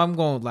 So I'm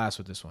going last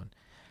with this one.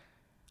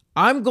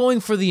 I'm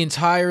going for the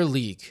entire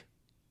league.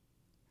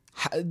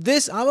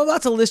 I'm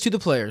about to list you the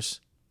players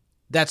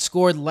that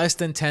scored less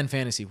than 10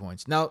 fantasy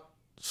points. Now,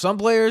 some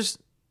players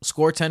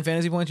score 10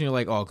 fantasy points and you're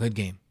like, oh, good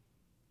game.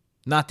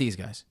 Not these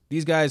guys.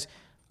 These guys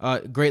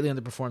greatly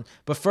underperformed.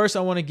 But first,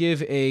 I want to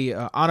give a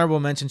honorable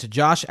mention to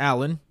Josh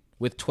Allen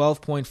with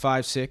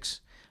 12.56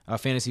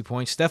 fantasy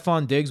points.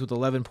 Stephon Diggs with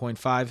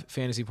 11.5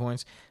 fantasy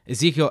points.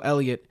 Ezekiel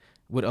Elliott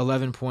with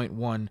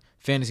 11.1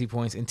 fantasy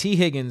points. And T.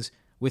 Higgins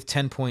with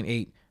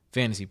 10.8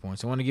 fantasy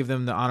points. I want to give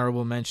them the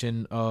honorable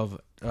mention of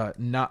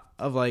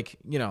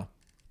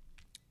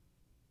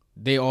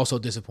they also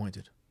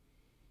disappointed,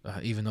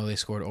 even though they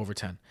scored over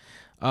 10.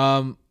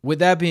 With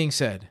that being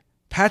said,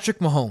 Patrick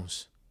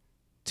Mahomes,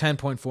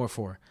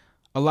 10.44.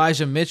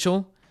 Elijah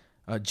Mitchell,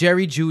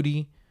 Jerry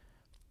Jeudy,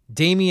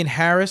 Damian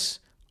Harris,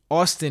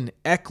 Austin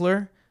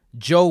Eckler,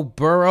 Joe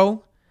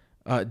Burrow,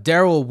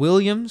 Darrell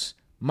Williams,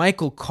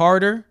 Michael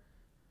Carter.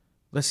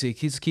 Let's see.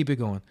 Let's keep it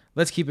going.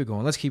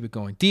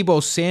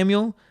 Deebo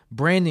Samuel,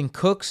 Brandon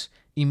Cooks,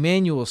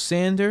 Emmanuel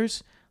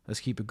Sanders. Let's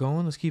keep it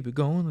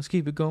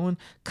going.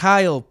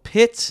 Kyle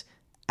Pitts,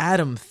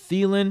 Adam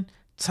Thielen,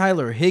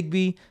 Tyler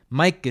Higbee,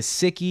 Mike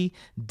Gesicki,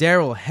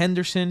 Darrell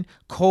Henderson,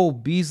 Cole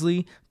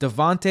Beasley,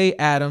 Devontae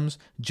Adams,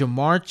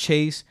 Jamar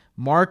Chase,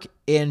 Mark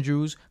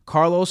Andrews,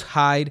 Carlos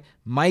Hyde,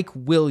 Mike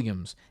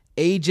Williams,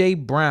 A.J.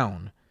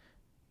 Brown,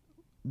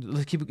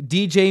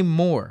 DJ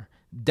Moore,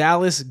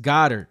 Dallas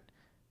Goedert,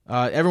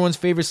 everyone's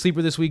favorite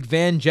sleeper this week,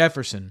 Van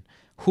Jefferson,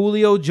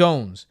 Julio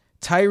Jones,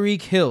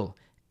 Tyreek Hill,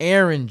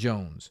 Aaron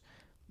Jones,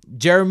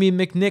 Jeremy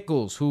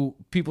McNichols, who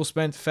people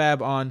spent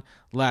fab on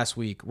last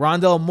week,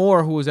 Rondell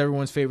Moore, who was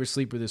everyone's favorite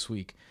sleeper this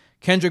week,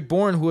 Kendrick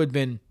Bourne, who had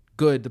been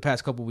good the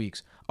past couple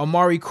weeks,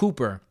 Amari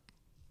Cooper,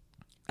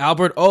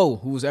 Albert O,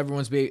 who was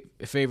everyone's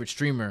favorite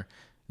streamer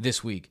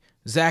this week,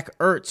 Zach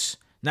Ertz.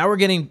 Now we're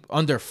getting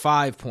under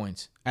 5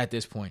 points at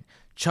this point.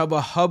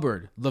 Chuba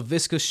Hubbard,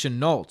 Laviska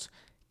Shenault,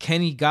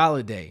 Kenny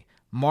Galladay,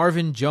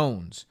 Marvin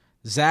Jones,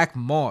 Zach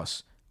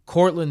Moss,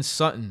 Cortland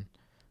Sutton,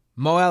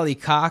 Mo Alley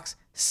Cox,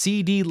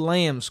 CD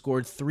Lamb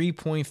scored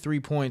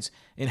 3.3 points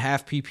in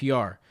half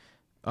PPR.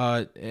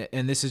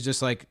 And this is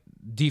just like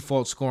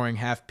default scoring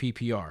half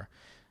PPR.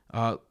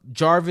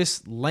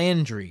 Jarvis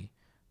Landry.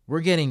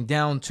 We're getting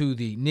down to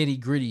the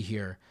nitty-gritty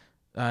here.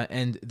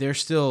 And there's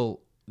still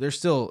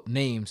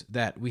names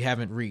that we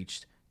haven't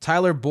reached.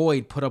 Tyler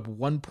Boyd put up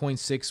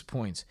 1.6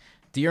 points.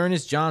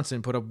 Dearness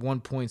Johnson put up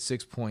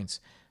 1.6 points.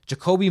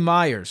 Jacoby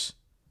Myers,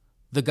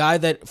 the guy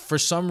that for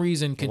some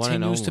reason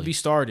continues to be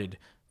started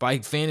by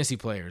fantasy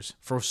players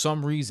for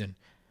some reason,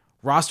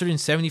 rostered in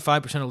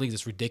 75% of leagues.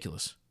 It's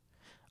ridiculous.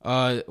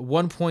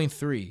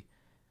 1.3.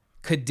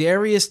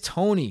 Kadarius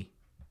Toney,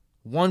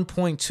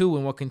 1.2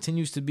 in what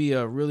continues to be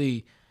a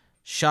really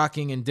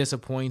shocking and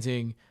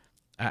disappointing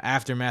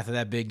aftermath of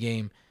that big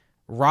game.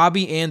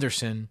 Robbie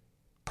Anderson,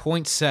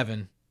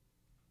 0.7.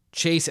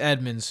 Chase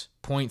Edmonds,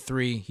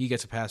 0.3. He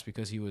gets a pass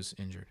because he was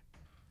injured.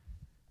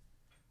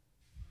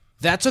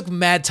 That took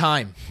mad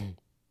time.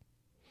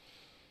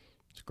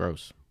 It's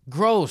gross.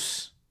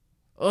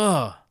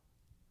 Ugh.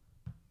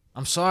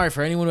 I'm sorry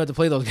for anyone who had to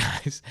play those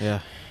guys.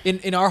 Yeah.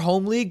 In our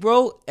home league,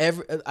 bro,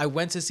 I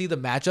went to see the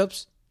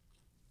matchups.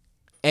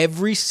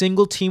 Every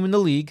single team in the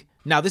league.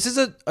 Now, this is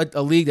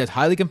a league that's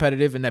highly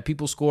competitive and that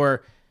people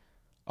score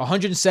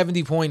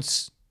 170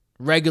 points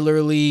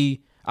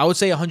regularly. I would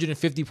say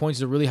 150 points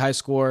is a really high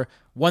score.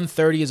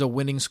 130 is a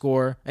winning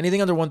score.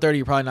 Anything under 130,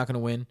 you're probably not going to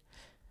win.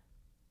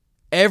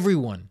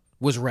 Everyone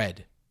was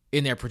red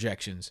in their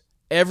projections.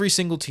 Every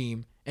single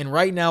team. And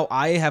right now,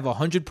 I have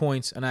 100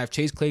 points, and I have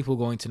Chase Claypool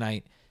going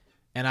tonight,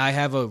 and I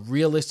have a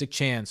realistic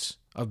chance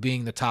of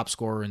being the top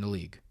scorer in the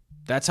league.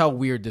 That's how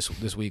weird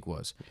this week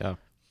was. Yeah.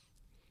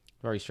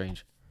 Very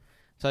strange.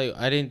 I'll tell you,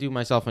 I didn't do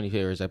myself any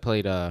favors. I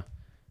played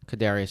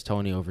Kadarius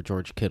Toney over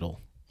George Kittle.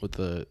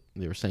 They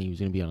were saying he was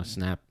going to be on a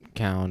snap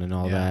count and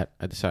all that.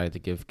 I decided to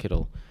give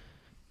Kittle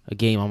a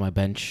game on my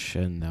bench,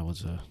 and that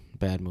was a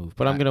bad move.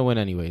 But I'm going to win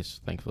anyways,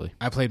 thankfully.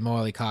 I played Mo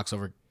Alley Cox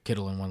over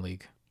Kittle in one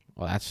league.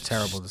 Well, that's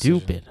terrible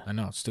stupid. Decision. I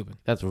know, it's stupid.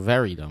 That's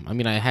very dumb. I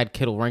mean, I had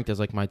Kittle ranked as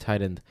like my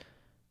tight end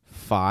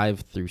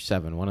 5 through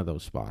 7, one of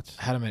those spots.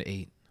 I had him at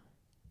 8.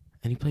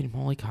 And you played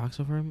Molly Cox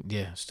over him?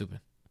 Yeah, stupid.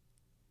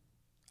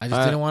 I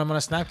just didn't want him on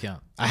a snap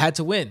count. I had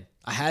to win.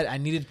 I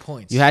needed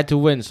points. You had to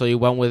win, so you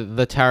went with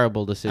the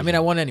terrible decision. I mean, I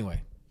won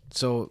anyway.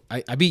 So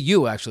I beat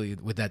you, actually,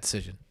 with that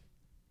decision.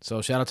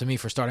 So shout out to me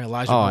for starting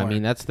Elijah Moore. I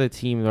mean, that's the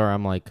team where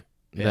I'm like,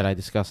 that I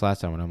discussed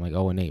last time when I'm like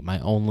 0-8, my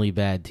only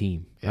bad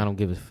team. Yeah. I don't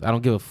give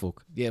a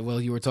fuck. Yeah, well,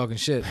 you were talking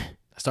shit.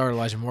 I started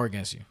Elijah Moore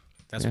against you.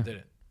 That's what did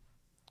it.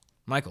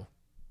 Michael,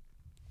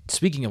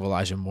 speaking of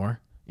Elijah Moore,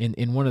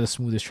 in one of the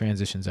smoothest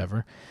transitions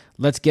ever,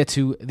 let's get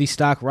to the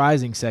stock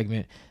rising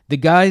segment. The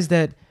guys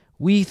that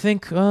we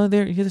think they're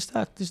the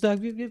stock.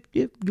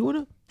 You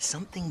wanna?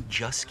 Something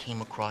just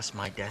came across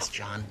my desk,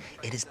 John.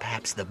 It is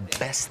perhaps the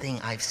best thing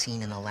I've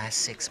seen in the last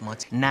 6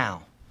 months.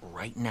 Now,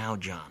 right now,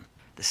 John,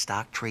 the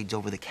stock trades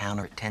over the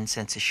counter at 10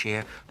 cents a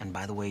share. And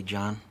by the way,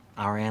 John,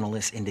 our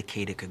analysts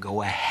indicate it could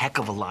go a heck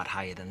of a lot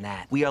higher than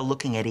that. We are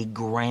looking at a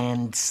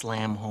grand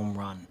slam home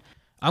run.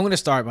 I'm going to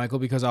start, Michael,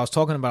 because I was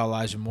talking about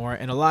Elijah Moore,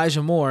 and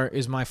Elijah Moore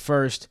is my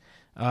first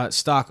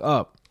stock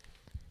up.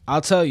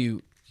 I'll tell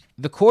you,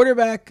 the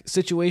quarterback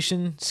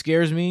situation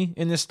scares me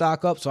in this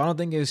stock up, so I don't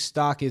think his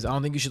stock is, I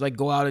don't think you should like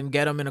go out and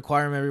get him and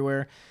acquire him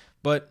everywhere.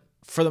 But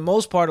for the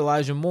most part,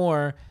 Elijah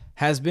Moore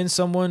has been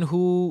someone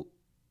who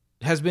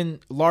has been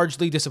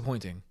largely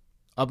disappointing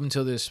up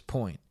until this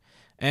point.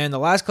 And the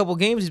last couple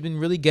games, he's been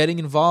really getting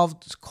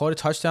involved, caught a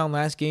touchdown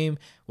last game,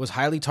 was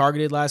highly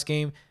targeted last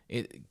game.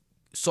 It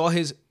saw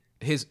his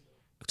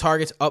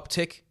targets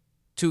uptick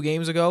 2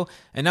 games ago.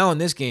 And now in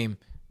this game,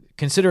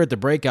 consider it the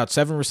breakout,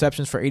 7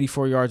 receptions for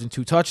 84 yards and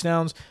 2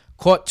 touchdowns.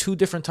 Caught 2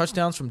 different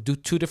touchdowns from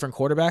 2 different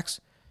quarterbacks.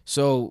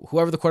 So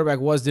whoever the quarterback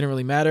was didn't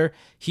really matter.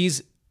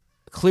 He's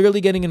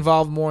clearly getting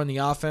involved more in the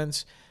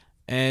offense.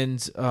 And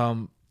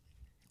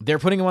they're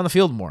putting him on the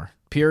field more,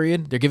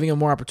 period. They're giving him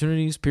more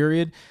opportunities,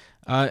 period.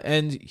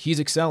 And he's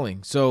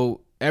excelling.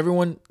 So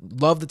everyone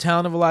loved the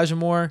talent of Elijah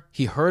Moore.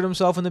 He hurt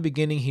himself in the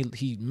beginning.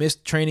 He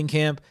missed training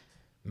camp.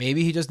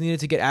 Maybe he just needed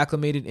to get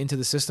acclimated into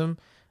the system.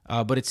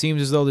 But it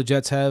seems as though the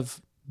Jets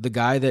have the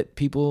guy that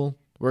people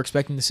were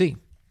expecting to see.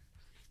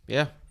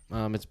 Yeah,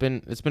 it's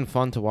been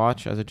fun to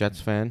watch as a Jets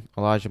fan,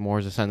 Elijah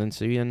Moore's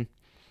ascendancy, and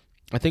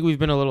I think we've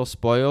been a little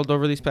spoiled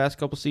over these past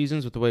couple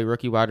seasons with the way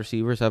rookie wide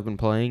receivers have been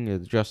playing. The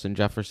Justin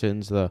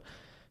Jeffersons, the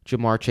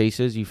Jamar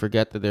Chases. You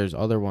forget that there's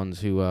other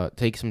ones who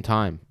take some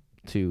time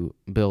to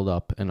build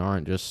up and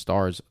aren't just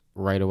stars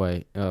right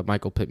away.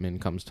 Michael Pittman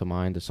comes to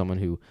mind as someone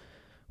who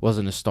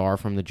wasn't a star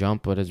from the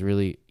jump, but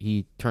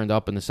he turned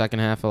up in the second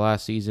half of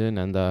last season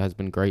and has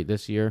been great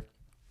this year.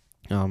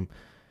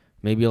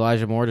 Maybe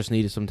Elijah Moore just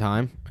needed some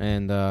time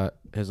and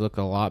has looked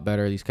a lot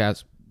better these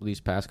past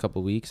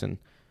couple weeks, and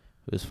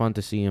it was fun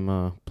to see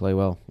him play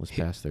well this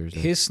past Thursday.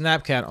 His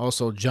snap count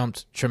also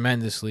jumped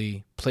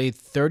tremendously. Played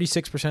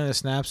 36% of the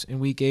snaps in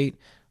Week 8.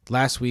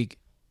 Last week,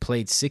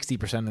 played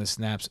 60% of the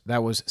snaps.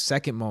 That was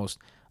second most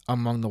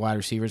among the wide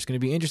receivers. It's going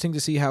to be interesting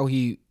to see how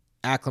he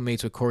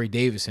acclimates with Corey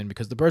Davison,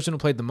 because the person who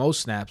played the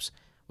most snaps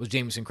was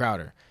Jamison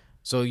Crowder.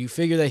 So you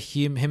figure that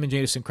him and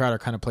Jamison Crowder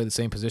kind of play the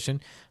same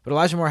position. But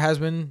Elijah Moore has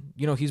been,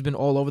 he's been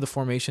all over the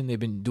formation. They've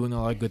been doing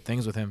a lot of good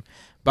things with him.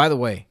 By the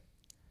way,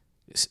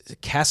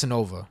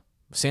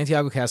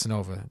 Santiago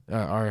Casanova,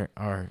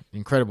 our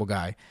incredible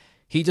guy,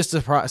 he just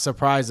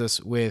surprised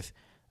us with,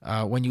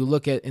 when you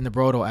look at in the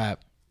Brodo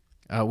app,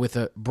 with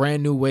a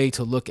brand new way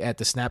to look at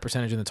the snap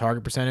percentage and the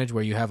target percentage,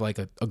 where you have like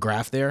a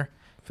graph there.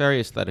 Very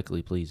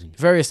aesthetically pleasing.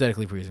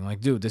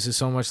 Like, dude, this is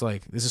so much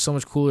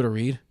cooler to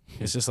read.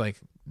 It's just like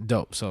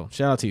dope. So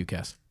shout out to you,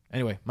 Cass.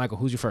 Anyway, Michael,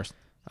 who's your first?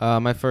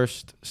 My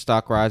first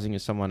stock rising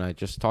is someone I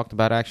just talked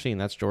about, actually, and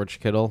that's George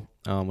Kittle.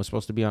 Was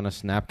supposed to be on a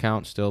snap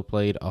count, still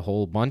played a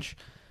whole bunch.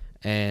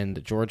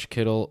 And George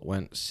Kittle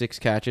went 6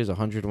 catches,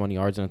 101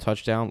 yards, and a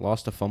touchdown.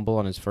 Lost a fumble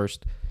on his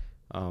first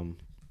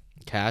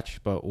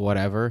catch, but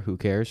whatever. Who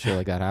cares? Shit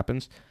like that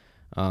happens.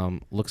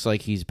 Looks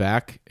like he's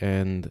back,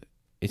 and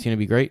it's going to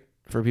be great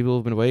for people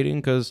who've been waiting,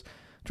 because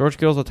George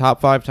Kittle's a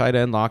top 5 tight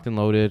end, locked and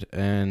loaded,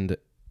 and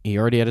he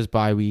already had his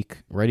bye week,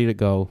 ready to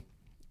go.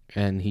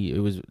 And it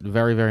was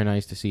very, very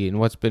nice to see. And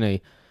what's been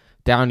a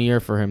down year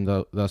for him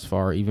thus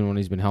far, even when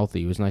he's been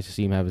healthy, it was nice to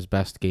see him have his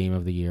best game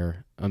of the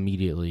year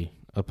immediately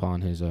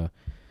upon his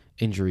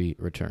injury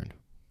return.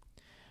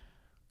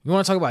 We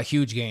want to talk about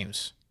huge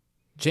games.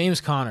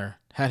 James Conner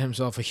had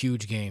himself a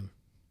huge game.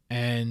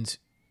 And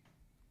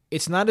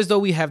it's not as though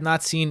we have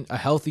not seen a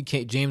healthy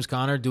James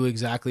Conner do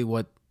exactly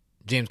what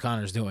James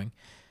Conner is doing.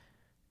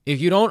 If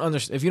you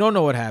don't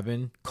know what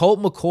happened, Colt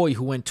McCoy,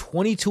 who went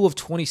 22 of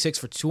 26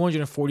 for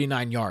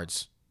 249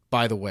 yards,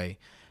 by the way,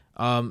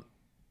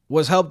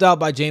 was helped out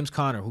by James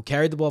Conner, who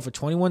carried the ball for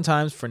 21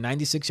 times for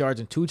 96 yards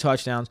and 2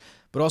 touchdowns,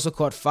 but also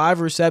caught 5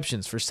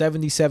 receptions for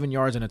 77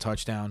 yards and a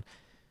touchdown.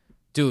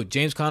 Dude,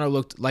 James Conner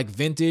looked like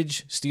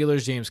vintage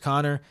Steelers James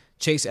Conner.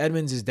 Chase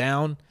Edmonds is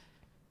down.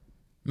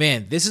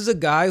 Man, this is a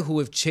guy who,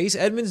 if Chase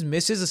Edmonds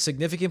misses a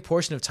significant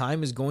portion of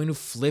time, is going to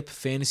flip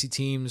fantasy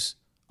teams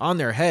on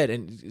their head.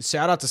 And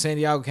shout out to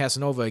Santiago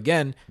Casanova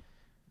again.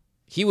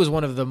 He was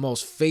one of the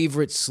most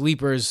favorite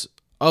sleepers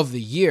of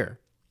the year.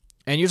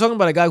 And you're talking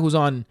about a guy who's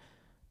on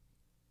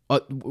a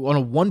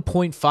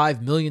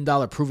 $1.5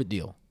 million prove-it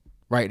deal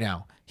right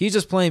now. He's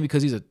just playing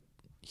because he's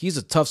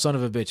a tough son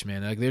of a bitch,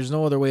 man. Like, there's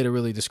no other way to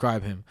really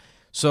describe him.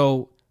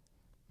 So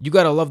you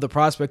got to love the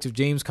prospect of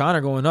James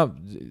Conner going up,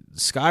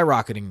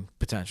 skyrocketing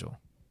potential.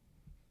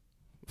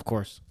 Of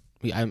course.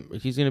 He's going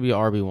to be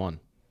RB1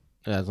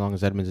 as long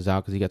as Edmonds is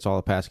out because he gets all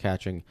the pass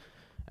catching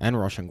and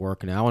rushing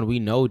work now. And we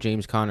know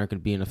James Conner can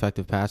be an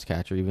effective pass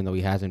catcher even though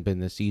he hasn't been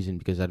this season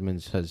because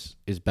Edmonds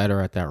is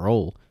better at that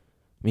role.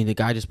 I mean, the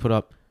guy just put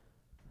up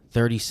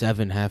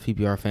 37 half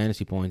PPR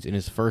fantasy points in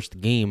his first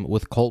game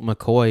with Colt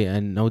McCoy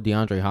and no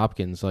DeAndre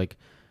Hopkins. Like,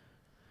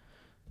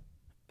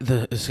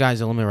 the sky's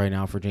the limit right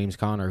now for James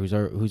Conner,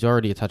 who's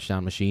already a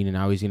touchdown machine, and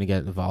now he's going to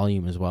get the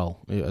volume as well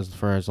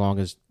for as long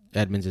as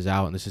Edmonds is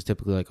out. And this is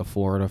typically like a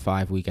 4 to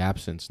 5 week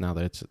absence now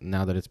that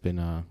it's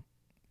been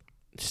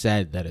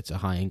said that it's a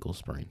high ankle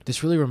sprain.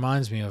 This really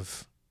reminds me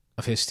of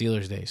his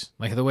Steelers days,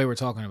 like the way we're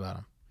talking about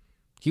him.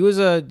 He was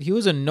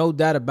a no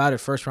doubt about it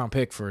first round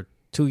pick for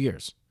 2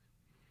 years.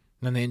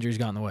 Then the injuries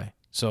got in the way.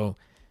 So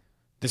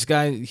this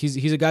guy,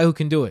 he's a guy who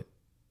can do it,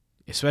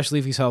 especially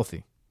if he's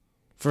healthy.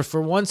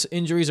 For once,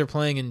 injuries are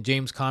playing in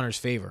James Conner's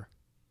favor.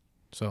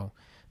 So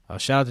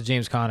shout out to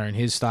James Conner, and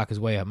his stock is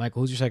way up.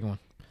 Michael, who's your second one?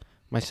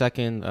 My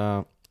second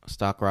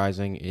stock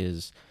rising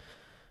is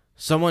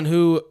someone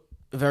who,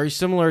 very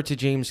similar to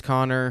James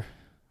Conner,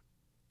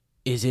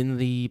 is in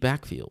the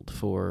backfield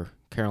for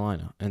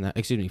Carolina,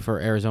 for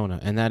Arizona,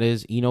 and that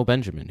is Eno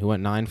Benjamin, who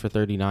went 9 for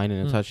 39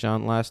 in a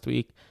touchdown last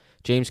week.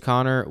 James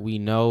Conner, we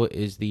know,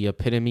 is the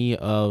epitome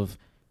of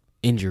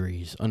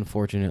injuries,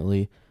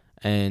 unfortunately,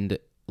 and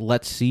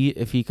let's see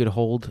if he could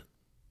hold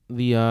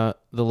the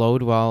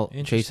load while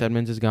Chase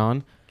Edmonds is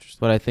gone.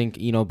 But I think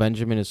Eno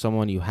Benjamin is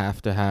someone you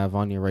have to have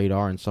on your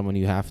radar and someone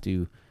you have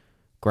to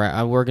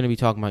grab. We're going to be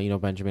talking about Eno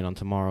Benjamin on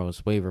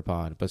tomorrow's waiver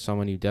pod, but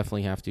someone you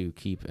definitely have to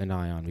keep an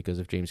eye on because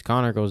if James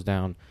Conner goes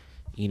down,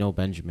 Eno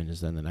Benjamin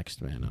is then the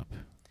next man up.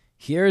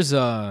 Here's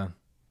an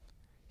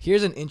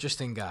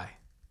interesting guy.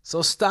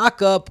 So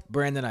stock up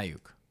Brandon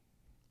Ayuk.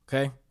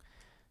 Okay?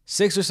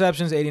 6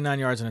 receptions, 89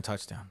 yards, and a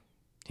touchdown.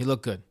 He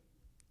looked good.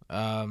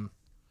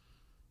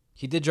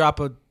 He did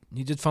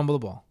fumble the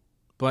ball.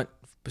 But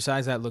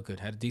besides that, looked good.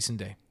 Had a decent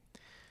day.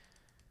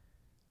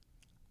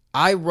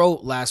 I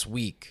wrote last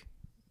week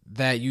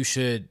that you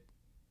should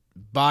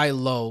buy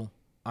low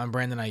on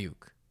Brandon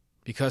Ayuk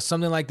because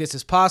something like this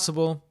is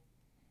possible,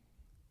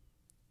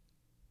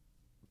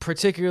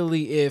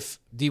 particularly if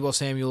Deebo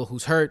Samuel,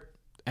 who's hurt,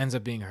 ends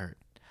up being hurt.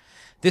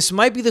 This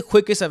might be the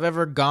quickest I've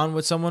ever gone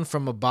with someone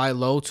from a buy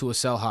low to a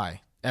sell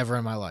high ever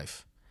in my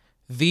life.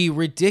 The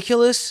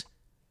ridiculous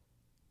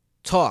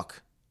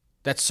talk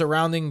that's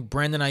surrounding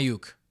Brandon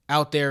Ayuk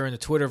out there in the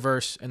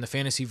Twitterverse and the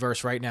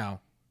fantasyverse right now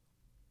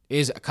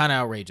is kind of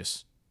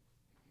outrageous.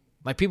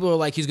 Like, people are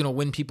like, he's going to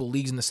win people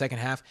leagues in the second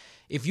half.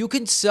 If you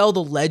can sell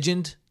the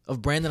legend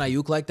of Brandon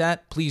Ayuk like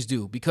that, please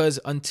do. Because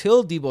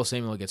until Deebo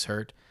Samuel gets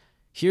hurt,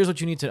 here's what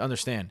you need to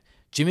understand.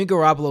 Jimmy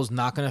Garoppolo's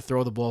not going to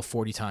throw the ball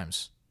 40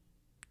 times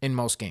in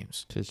most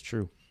games. It's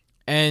true.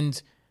 And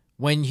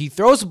when he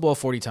throws the ball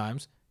 40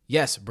 times,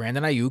 yes,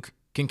 Brandon Ayuk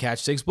can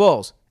catch 6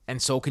 balls.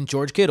 And so can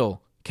George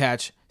Kittle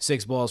catch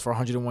 6 balls for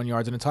 101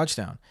 yards and a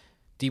touchdown.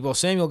 Deebo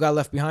Samuel got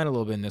left behind a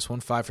little bit in this one,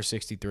 5 for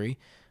 63.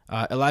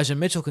 Elijah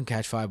Mitchell can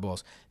catch 5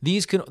 balls.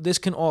 This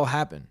can all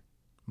happen.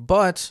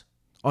 But,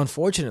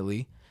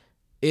 unfortunately,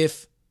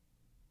 if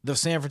the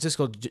San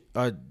Francisco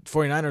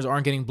 49ers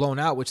aren't getting blown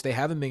out, which they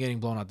haven't been getting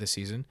blown out this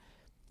season,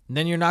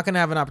 then you're not going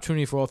to have an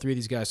opportunity for all 3 of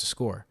these guys to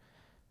score.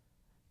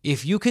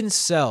 If you can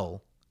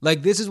sell,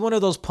 like, this is one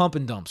of those pump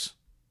and dumps.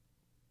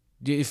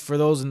 For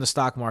those in the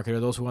stock market or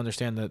those who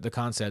understand the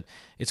concept,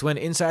 it's when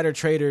insider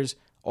traders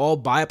all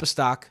buy up a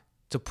stock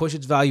to push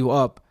its value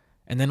up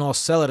and then all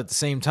sell it at the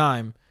same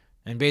time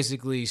and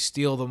basically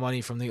steal the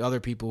money from the other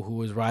people who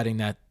was riding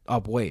that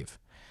up wave.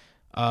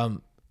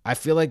 I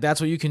feel like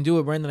that's what you can do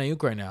with Brandon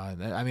Ayuk right now.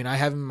 I mean, I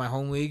have him in my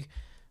home league.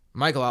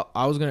 Michael,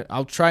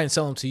 I'll try and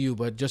sell him to you,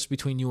 but just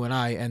between you and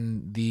I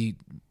and the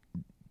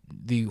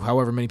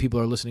however many people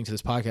are listening to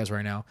this podcast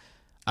right now,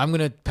 I'm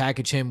going to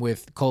package him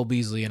with Cole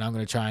Beasley, and I'm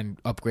going to try and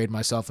upgrade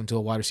myself into a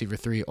wide receiver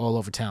 3 all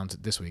over town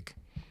this week.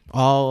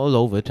 All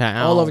over town.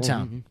 All over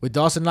town. With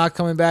Dawson Knox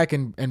coming back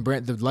and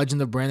the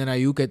legend of Brandon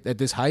Ayuk at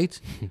this height,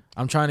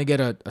 I'm trying to get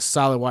a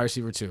solid wide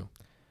receiver 2.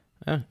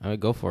 Yeah, I would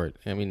go for it.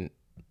 I mean,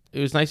 it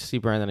was nice to see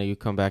Brandon Ayuk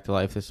come back to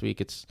life this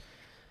week.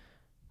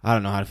 I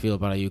don't know how to feel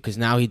about Ayuk because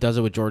now he does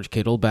it with George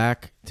Kittle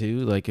back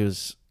too. Like, it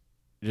was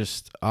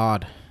just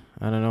odd.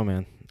 I don't know,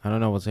 man. I don't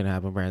know what's going to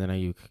happen with Brandon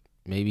Ayuk.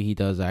 Maybe he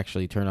does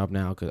actually turn up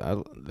now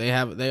because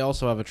they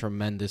also have a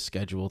tremendous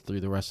schedule through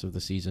the rest of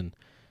the season.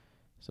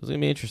 So it's going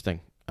to be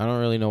interesting. I don't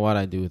really know what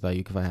I'd do with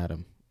Ayuk if I had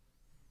him.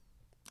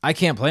 I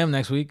can't play him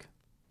next week.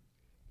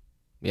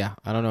 Yeah,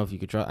 I don't know if you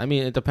could try. I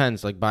mean, it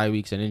depends, like bye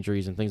weeks and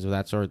injuries and things of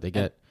that sort. They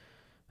get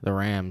the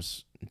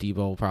Rams. Debo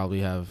will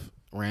probably have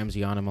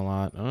Ramsey on him a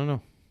lot. I don't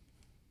know.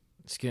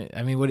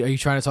 I mean, what are you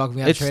trying to talk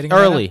me out of trading?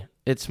 It's early.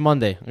 It's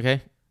Monday,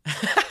 okay?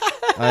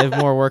 I have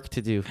more work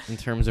to do in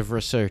terms of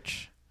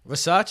research.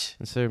 Versace?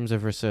 In terms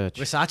of research.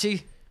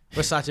 Versace?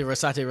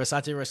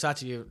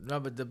 You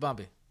number the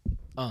bumpy.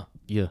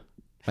 Yeah.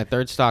 My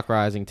third stock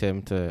rising,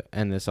 Tim, to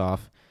end this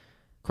off.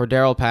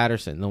 Cordero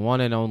Patterson, the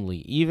one and only.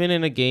 Even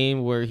in a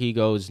game where he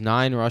goes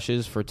 9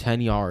 rushes for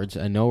 10 yards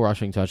and no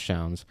rushing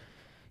touchdowns,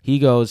 he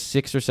goes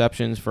 6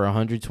 receptions for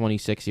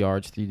 126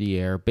 yards through the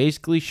air,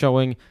 basically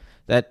showing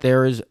that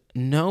there is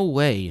no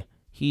way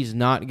he's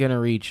not going to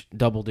reach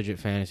double-digit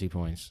fantasy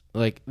points.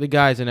 Like, the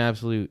guy's an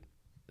absolute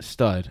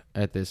stud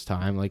at this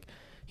time. Like,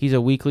 he's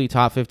a weekly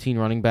top 15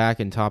 running back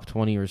and top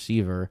 20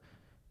 receiver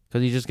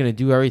because he's just going to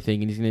do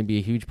everything, and he's going to be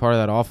a huge part of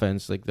that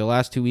offense. Like, the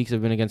last 2 weeks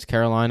have been against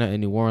Carolina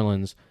and New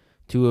Orleans,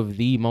 2 of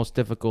the most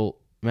difficult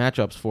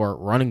matchups for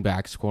running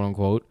backs,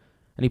 quote-unquote.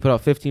 And he put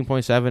up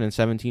 15.7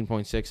 and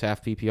 17.6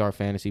 half PPR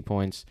fantasy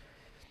points,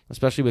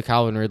 especially with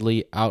Calvin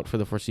Ridley out for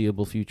the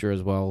foreseeable future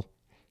as well.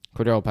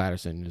 Cordero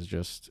Patterson is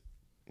just,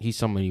 he's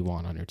someone you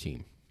want on your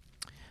team.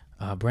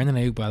 Brandon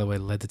Ayuk, by the way,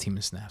 led the team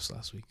in snaps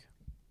last week.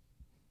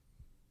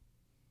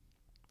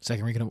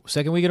 Second week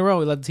in a row,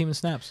 he led the team in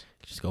snaps.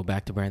 Just go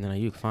back to Brandon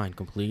Ayuk. Fine.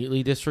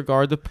 Completely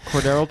disregard the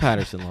Cordero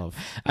Patterson love.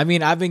 I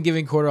mean, I've been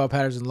giving Cordero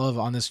Patterson love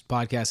on this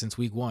podcast since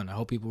week 1. I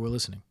hope people were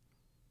listening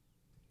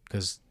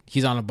because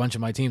he's on a bunch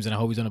of my teams, and I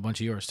hope he's on a bunch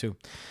of yours too.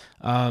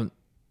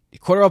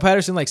 Cordero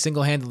Patterson like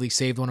single-handedly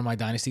saved one of my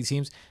dynasty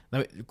teams.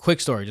 Quick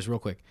story, just real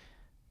quick.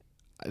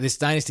 This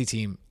dynasty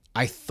team,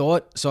 I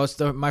thought so. It's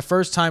my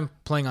first time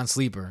playing on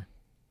Sleeper,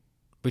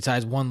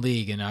 besides one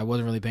league, and I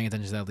wasn't really paying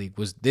attention to that league.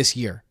 Was this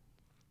year,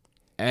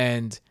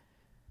 and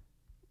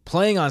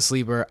playing on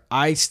Sleeper,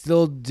 I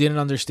still didn't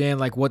understand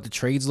like what the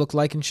trades looked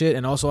like and shit.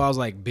 And also, I was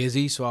like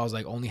busy, so I was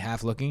like only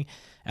half looking.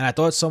 And I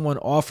thought someone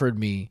offered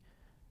me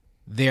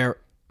their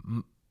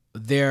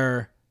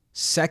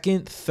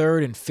second,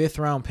 third, and fifth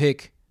round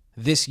pick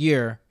this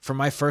year for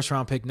my first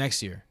round pick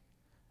next year.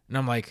 And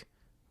I'm like,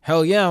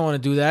 hell yeah, I want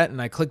to do that.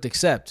 And I clicked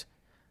accept.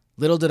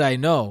 Little did I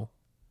know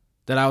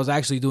that I was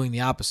actually doing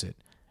the opposite.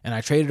 And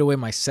I traded away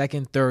my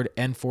second, third,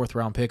 and fourth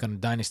round pick on a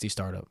dynasty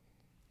startup.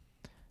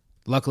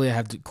 Luckily, I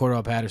have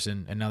Cordero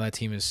Patterson, and now that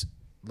team is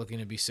looking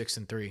to be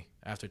 6-3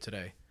 after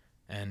today,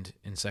 and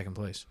in second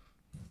place.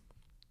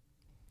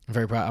 I'm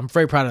very proud. I'm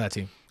very proud of that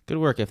team. Good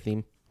work,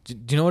 F-Team. Do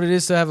you know what it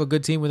is to have a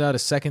good team without a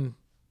second,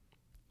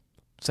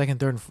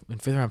 third,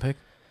 and fifth round pick?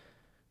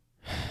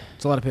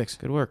 It's a lot of picks.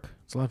 Good work.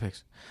 It's a lot of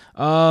picks.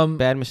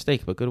 Bad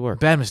mistake, but good work.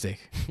 Bad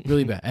mistake,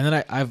 really bad. And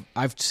then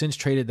I've since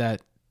traded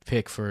that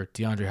pick for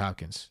DeAndre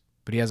Hopkins,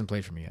 but he hasn't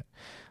played for me yet.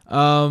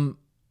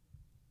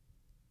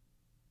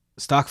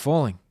 Stock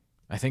falling.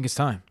 I think it's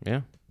time.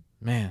 Yeah,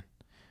 man.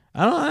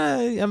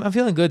 I'm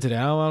feeling good today.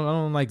 I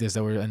don't like this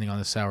that we're ending on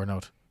this sour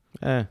note.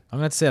 I'm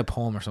gonna have to say a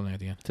poem or something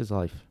at the end. It's his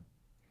life.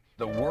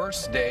 The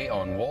worst day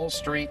on Wall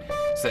Street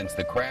since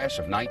the crash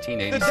of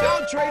 1987. The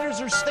Dow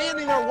traders are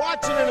standing there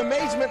watching in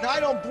amazement, and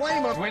I don't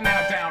blame them. We're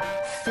now down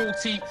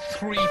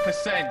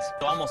 43%.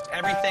 Almost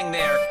everything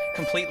there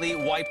completely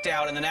wiped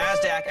out. And the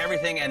NASDAQ,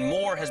 everything and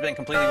more has been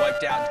completely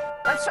wiped out.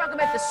 Let's talk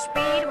about the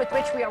speed with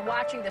which we are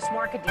watching this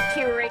market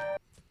deteriorate.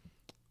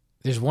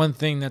 There's one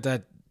thing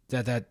that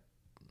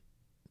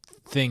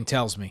thing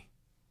tells me,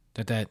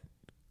 that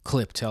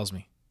clip tells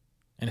me,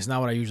 and it's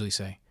not what I usually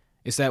say.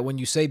 It's that when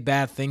you say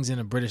bad things in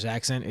a British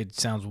accent, it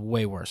sounds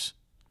way worse.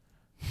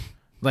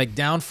 Like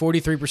down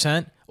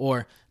 43%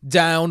 or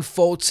down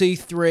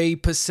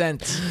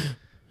 43%.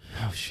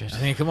 Oh, shit.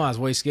 I mean, come on, it's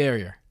way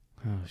scarier.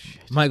 Oh,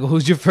 shit. Michael,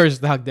 who's your first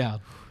stock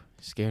down?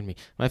 Scared me.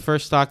 My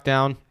first stock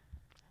down.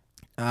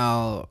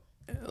 Oh,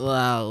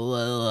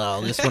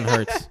 this one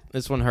hurts.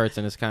 This one hurts,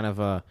 and it's kind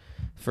of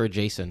for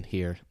Jason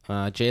here.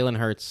 Jalen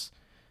Hurts.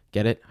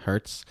 Get it?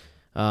 Hurts.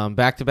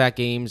 Back-to-back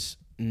games.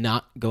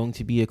 Not going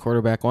to be a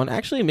quarterback one.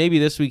 Actually, maybe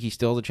this week he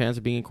still has a chance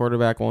of being a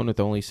quarterback one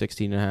with only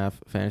 16.5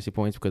 fantasy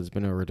points because it's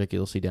been a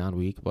ridiculously down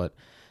week. But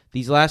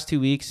these last 2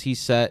 weeks,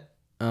 he's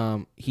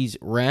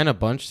ran a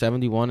bunch,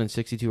 71 and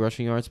 62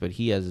 rushing yards, but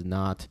he has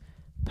not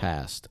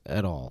passed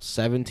at all.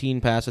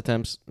 17 pass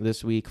attempts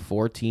this week,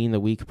 14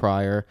 the week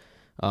prior.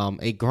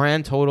 A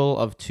grand total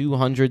of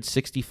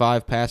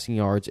 265 passing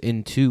yards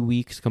in 2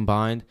 weeks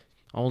combined.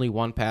 Only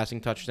 1 passing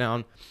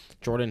touchdown.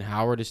 Jordan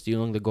Howard is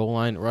stealing the goal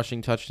line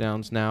rushing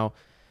touchdowns now.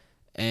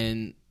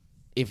 And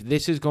if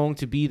this is going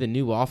to be the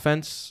new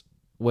offense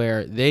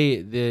where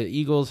the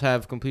Eagles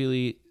have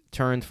completely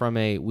turned from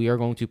we are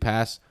going to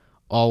pass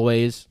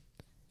always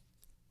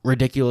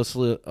ridiculous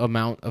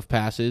amount of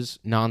passes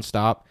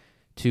nonstop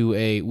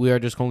to we are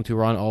just going to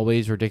run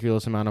always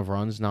ridiculous amount of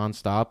runs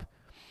nonstop.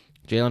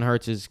 Jalen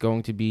Hurts is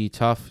going to be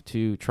tough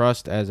to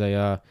trust as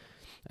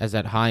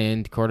that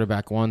high-end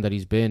quarterback one that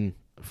he's been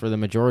for the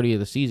majority of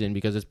the season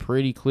because it's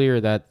pretty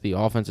clear that the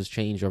offense has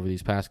changed over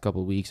these past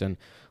couple of weeks. And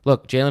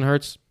look, Jalen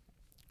Hurts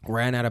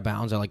ran out of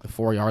bounds at like the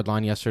 4-yard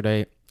line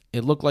yesterday.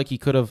 It looked like he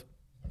could have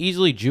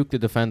easily juked the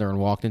defender and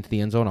walked into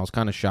the end zone. I was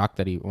kind of shocked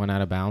that he went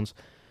out of bounds.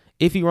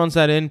 If he runs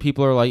that in,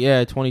 people are like,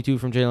 yeah, 22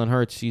 from Jalen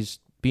Hurts. He's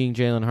being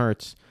Jalen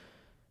Hurts.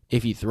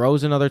 If he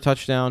throws another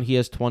touchdown, he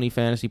has 20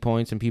 fantasy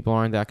points, and people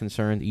aren't that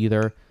concerned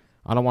either.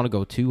 I don't want to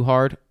go too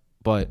hard,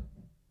 but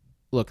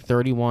look,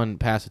 31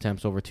 pass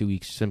attempts over 2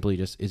 weeks simply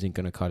just isn't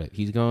going to cut it.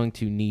 He's going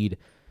to need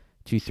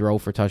to throw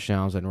for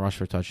touchdowns and rush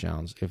for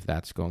touchdowns if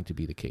that's going to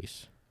be the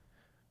case.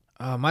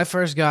 My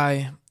first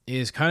guy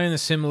is kind of in a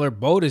similar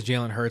boat as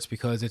Jalen Hurts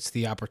because it's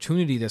the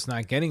opportunity that's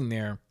not getting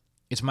there.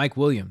 It's Mike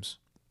Williams.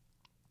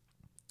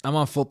 I'm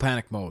on full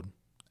panic mode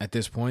at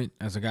this point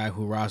as a guy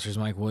who rosters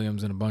Mike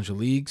Williams in a bunch of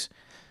leagues.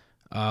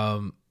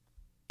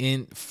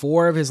 In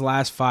 4 of his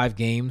last 5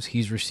 games,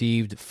 he's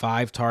received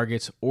 5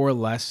 targets or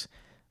less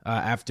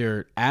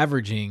after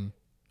averaging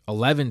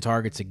 11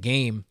 targets a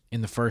game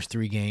in the first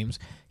 3 games.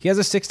 He has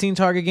a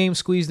 16-target game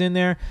squeezed in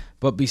there,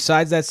 but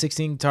besides that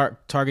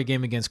 16-target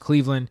game against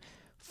Cleveland,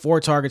 4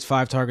 targets,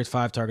 5 targets,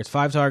 5 targets,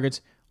 5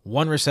 targets,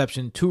 1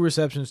 reception, 2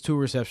 receptions, 2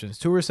 receptions,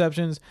 2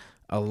 receptions,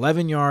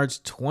 11 yards,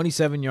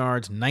 27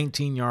 yards,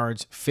 19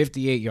 yards,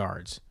 58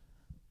 yards.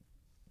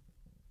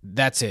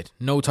 That's it.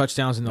 No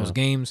touchdowns in those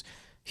games.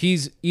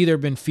 He's either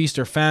been feast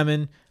or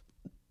famine,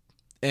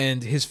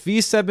 and his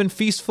feasts have been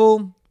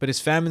feastful, but his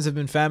famines have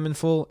been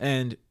famineful,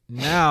 and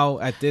now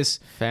at this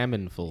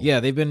famineful. Yeah,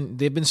 they've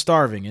been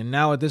starving, and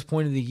now at this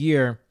point of the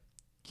year,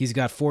 he's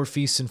got 4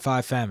 feasts and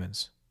 5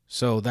 famines.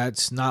 So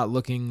that's not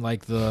looking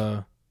like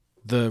the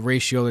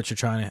ratio that you're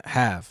trying to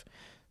have.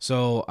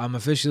 So I'm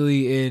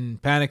officially in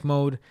panic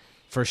mode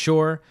for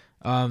sure.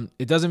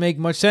 It doesn't make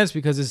much sense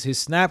because his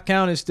snap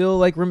count is still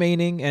like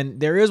remaining, and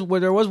there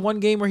was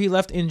one game where he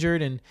left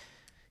injured, and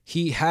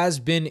he has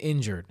been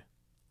injured,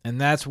 and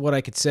that's what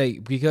I could say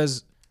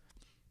because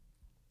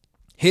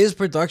his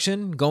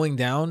production going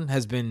down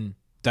has been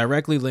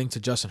directly linked to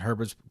Justin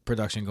Herbert's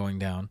production going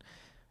down,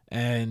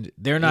 and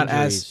they're not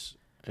Injuries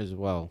as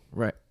well.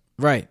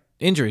 Right.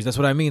 Injuries. That's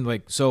what I mean.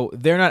 Like, so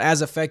they're not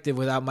as effective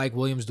without Mike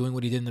Williams doing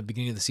what he did in the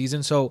beginning of the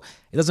season. So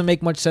it doesn't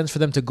make much sense for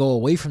them to go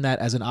away from that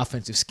as an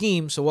offensive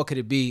scheme. So what could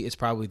it be? It's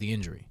probably the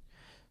injury.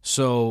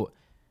 So,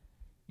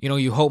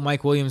 you hope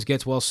Mike Williams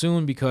gets well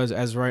soon because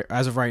as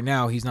of right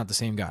now, he's not the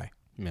same guy.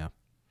 Yeah.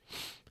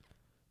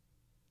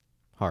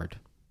 Hard.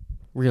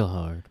 Real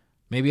hard.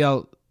 Maybe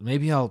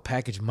I'll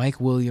package Mike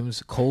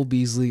Williams, Cole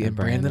Beasley, and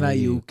Brandon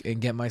Ayuk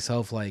and get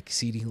myself like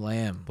CeeDee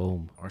Lamb,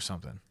 boom, or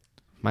something.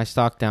 My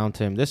stock down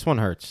to him. This one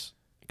hurts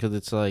because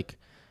it's like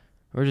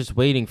we're just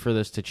waiting for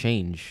this to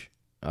change.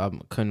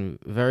 I'm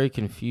very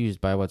confused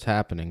by what's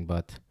happening,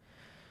 but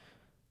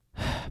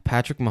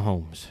Patrick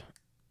Mahomes,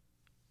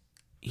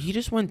 he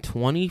just went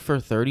 20 for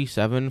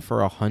 37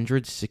 for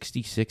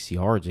 166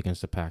 yards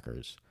against the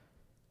Packers.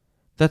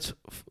 That's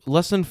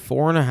less than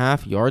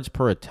 4.5 yards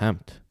per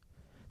attempt.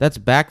 That's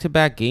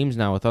back-to-back games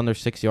now with under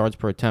 6 yards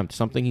per attempt,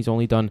 something he's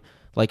only done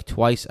like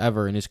twice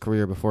ever in his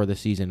career before this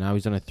season. Now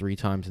he's done it 3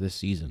 times this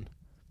season.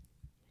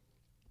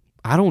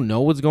 I don't know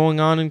what's going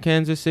on in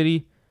Kansas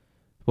City,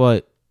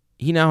 but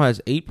he now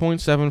has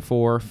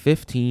 8.74,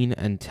 15,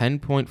 and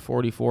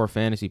 10.44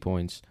 fantasy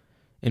points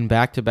in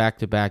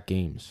back-to-back-to-back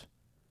games.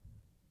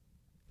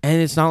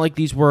 And it's not like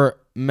these were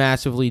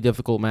massively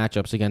difficult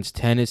matchups against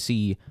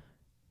Tennessee,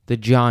 the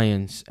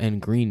Giants,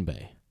 and Green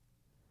Bay.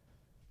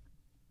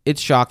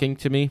 It's shocking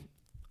to me.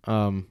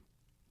 I'm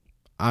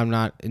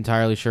not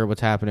entirely sure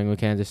what's happening with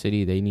Kansas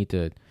City. They need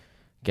to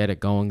get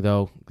it going,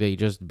 though. They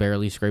just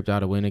barely scraped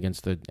out a win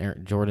against the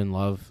Jordan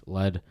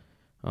Love-led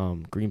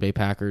Green Bay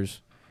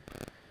Packers.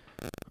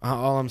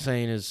 All I'm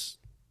saying is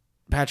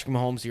Patrick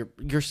Mahomes,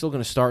 you're still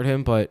going to start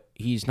him, but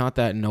he's not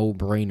that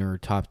no-brainer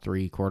top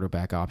 3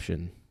 quarterback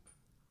option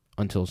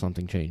until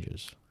something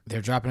changes.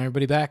 They're dropping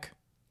everybody back.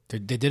 They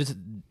did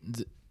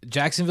it.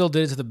 Jacksonville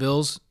did it to the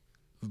Bills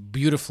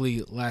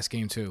beautifully last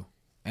game too,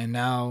 and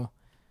now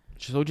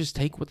so just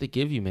take what they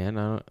give you, man.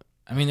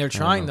 I mean, they're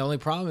trying. The only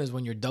problem is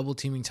when you're double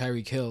teaming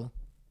Tyreek Hill,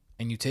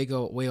 and you take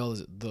away all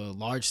the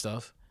large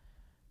stuff.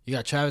 You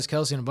got Travis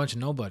Kelce and a bunch of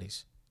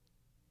nobodies.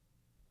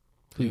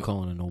 Who you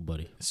calling a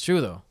nobody? It's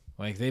true though.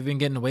 Like they've been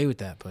getting away with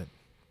that, but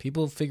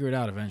people figure it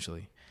out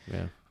eventually.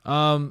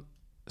 Yeah.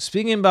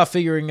 Speaking about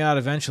figuring out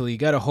eventually, you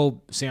got to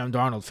hope Sam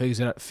Darnold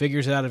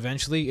figures it out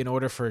eventually in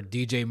order for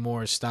DJ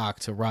Moore's stock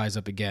to rise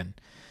up again.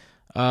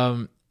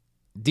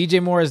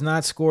 DJ Moore has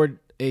not scored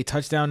a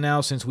touchdown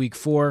now since week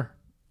 4.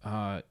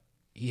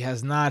 He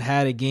has not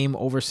had a game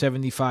over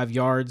 75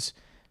 yards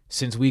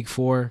since week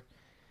 4.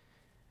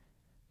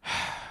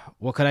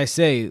 What could I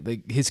say?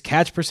 Like his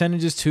catch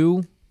percentages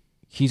too.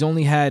 He's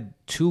only had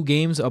 2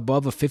 games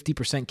above a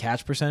 50%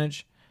 catch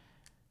percentage,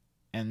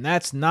 and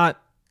that's not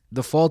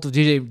the fault of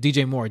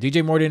DJ Moore.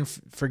 DJ Moore didn't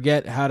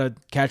forget how to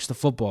catch the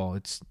football.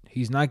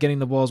 He's not getting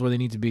the balls where they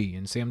need to be,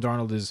 and Sam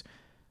Darnold is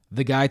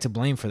the guy to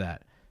blame for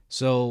that.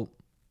 So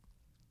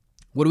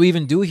what do we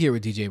even do here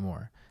with DJ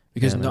Moore?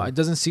 Because it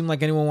doesn't seem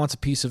like anyone wants a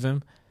piece of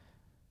him.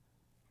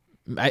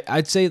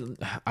 I'd say,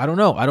 I don't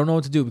know. I don't know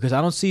what to do because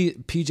I don't see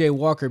PJ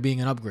Walker being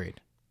an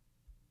upgrade.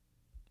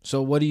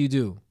 So what do you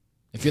do?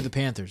 If you're the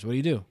Panthers, what do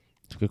you do?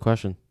 It's a good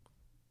question.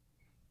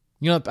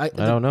 I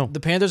don't know. The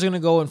Panthers are going to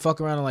go and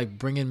fuck around and like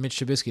bring in Mitch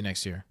Trubisky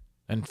next year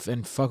and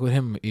fuck with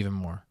him even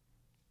more.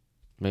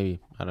 Maybe.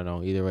 I don't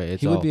know. Either way,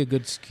 he would be a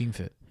good scheme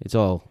fit. It's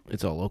all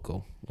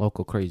local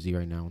crazy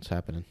right now. What's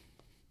happening?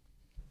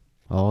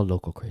 All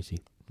local crazy.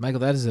 Michael,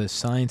 that is a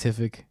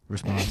scientific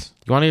response.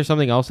 You want to hear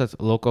something else that's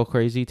loco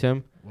crazy,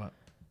 Tim? What?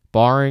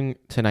 Barring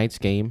tonight's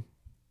game,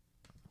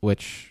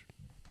 which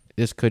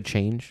this could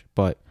change,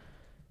 but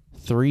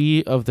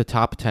 3 of the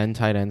top 10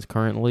 tight ends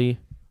currently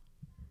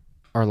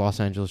are Los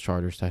Angeles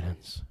Chargers tight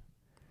ends.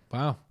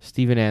 Wow.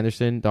 Steven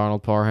Anderson,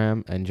 Donald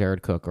Parham, and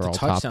Jared Cook are all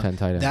top 10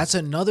 tight ends. That's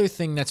another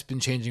thing that's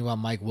been changing about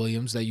Mike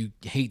Williams that you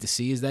hate to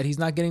see is that he's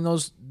not getting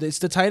those. It's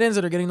the tight ends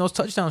that are getting those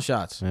touchdown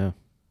shots. Yeah.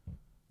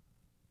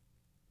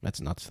 That's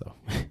nuts, though.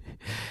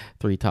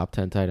 3 top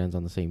 10 tight ends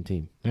on the same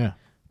team. Yeah.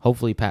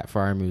 Hopefully Pat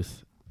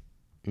Freiermuth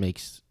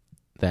makes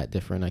that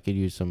different. I could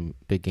use some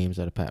big games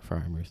out of Pat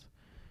Freiermuth.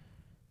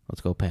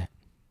 Let's go, Pat.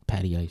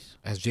 Patty Ice.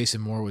 As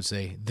Jason Moore would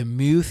say, the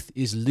muth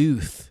is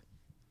Luth.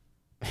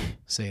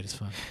 Say it, it's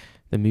fun.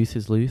 The Muth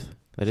is Luth.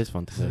 That is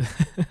fun to say.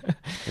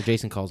 Or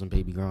Jason calls him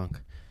Baby Gronk.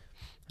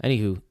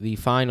 Anywho, the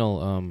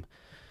final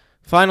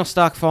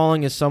stock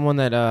falling is someone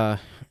that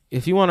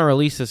if you want to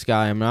release this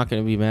guy, I'm not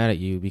going to be mad at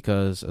you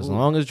because as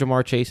long as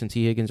Jamar Chase and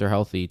T. Higgins are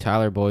healthy,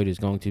 Tyler Boyd is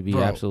going to be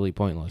absolutely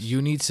pointless.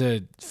 You need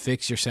to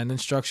fix your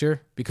sentence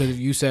structure because if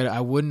you said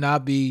I would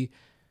not be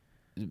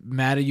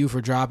mad at you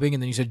for dropping,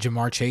 and then you said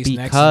Jamar Chase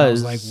next, and I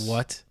was like,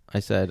 what? I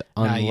said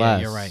unless. Yeah,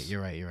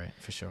 you're right,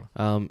 for sure.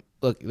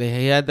 Look,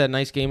 he had that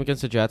nice game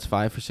against the Jets,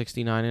 5 for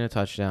 69 and a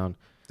touchdown.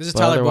 This is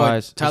Tyler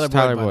Boyd.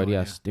 Tyler Boyd,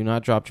 yes. Do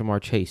not drop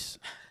Jamar Chase.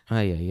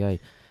 Ay.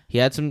 He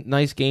had some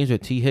nice games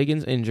with T.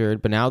 Higgins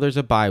injured, but now there's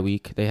a bye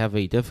week. They have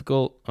a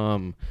difficult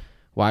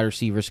wide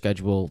receiver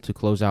schedule to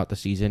close out the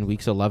season.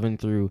 Weeks 11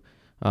 through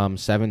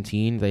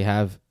 17, they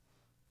have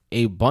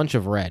a bunch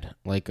of red,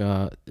 like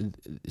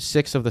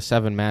 6 of the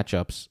 7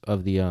 matchups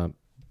of the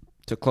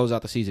to close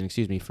out the season,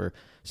 for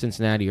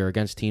Cincinnati are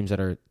against teams that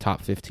are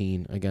top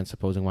 15 against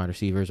opposing wide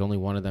receivers. Only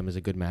one of them is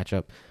a good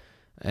matchup.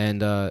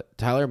 And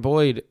Tyler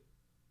Boyd,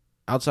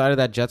 outside of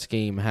that Jets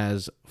game,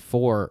 has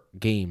 4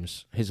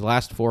 games. His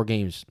last 4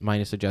 games,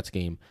 minus the Jets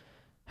game,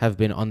 have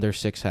been under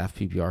 6 half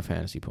PPR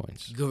fantasy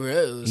points.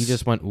 Gross. He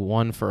just went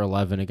 1 for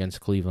 11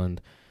 against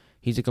Cleveland.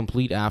 He's a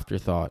complete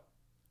afterthought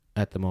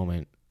at the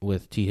moment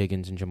with T.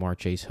 Higgins and Jamar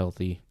Chase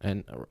healthy.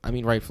 And, I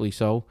mean, rightfully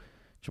so.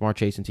 Jamar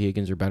Chase and T.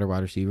 Higgins are better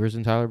wide receivers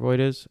than Tyler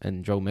Boyd is,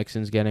 and Joe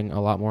Mixon's getting a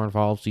lot more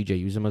involved.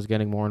 C.J. Uzomah's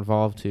getting more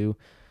involved, too.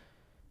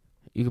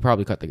 You could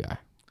probably cut the guy.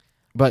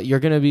 But you're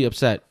going to be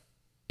upset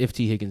if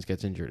T. Higgins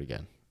gets injured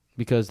again,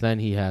 because then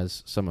he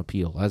has some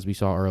appeal, as we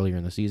saw earlier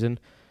in the season.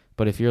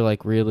 But if you're,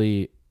 like,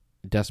 really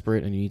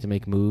desperate and you need to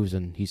make moves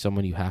and he's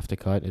someone you have to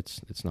cut,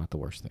 it's not the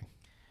worst thing.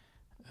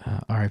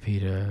 R.I.P.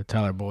 to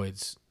Tyler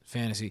Boyd's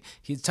fantasy.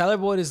 Tyler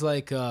Boyd is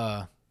like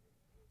the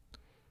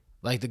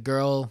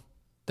girl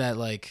that,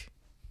 like,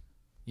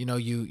 you know,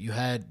 you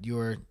had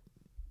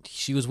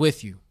she was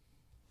with you,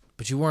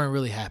 but you weren't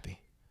really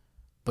happy.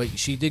 But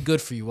she did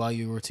good for you while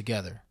you were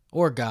together.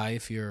 Or a guy,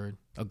 if you're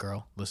a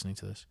girl listening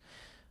to this.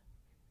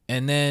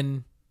 And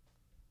then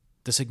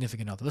the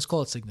significant other. Let's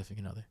call it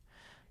significant other.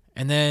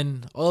 And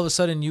then all of a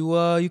sudden you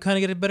kind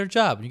of get a better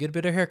job. You get a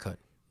better haircut.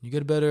 You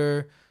get a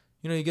better,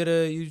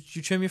 you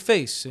trim your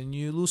face and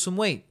you lose some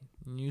weight.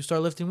 And you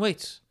start lifting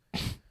weights.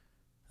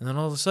 And then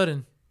all of a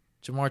sudden,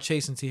 Jamar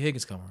Chase and T.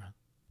 Higgins come around.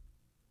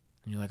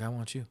 And you're like, I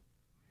want you.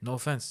 No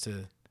offense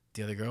to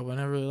the other girl, but I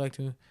never really liked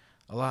you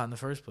a lot in the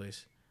first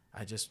place.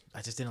 I just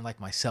didn't like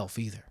myself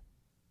either.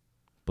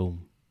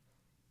 Boom.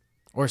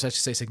 Or I should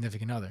say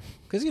significant other.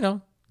 Because,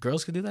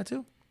 girls could do that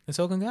too. And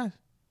so can guys.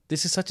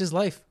 This is such as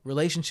life.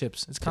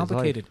 Relationships. It's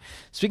complicated.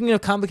 Speaking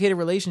of complicated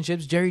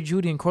relationships, Jerry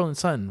Jeudy and Courtland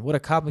Sutton. What a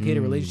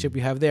complicated relationship we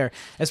have there.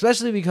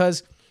 Especially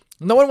because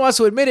no one wants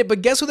to admit it,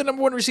 but guess who the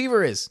number 1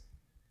 receiver is?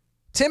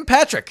 Tim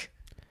Patrick.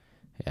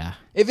 Yeah.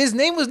 If his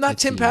name was not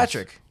Tim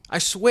Patrick, I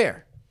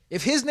swear.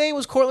 If his name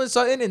was Courtland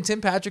Sutton and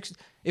Tim Patrick's,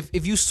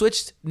 if you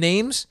switched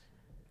names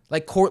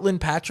like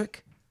Courtland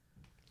Patrick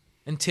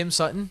and Tim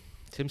Sutton.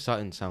 Tim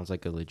Sutton sounds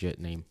like a legit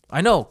name.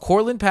 I know.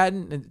 Courtland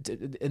Patton,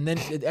 and then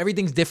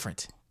everything's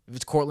different if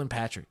it's Courtland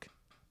Patrick.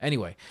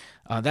 Anyway,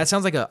 that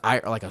sounds like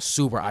a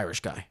super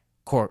Irish guy,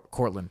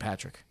 Courtland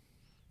Patrick.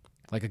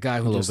 Like a guy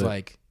who just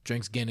like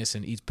drinks Guinness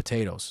and eats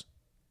potatoes.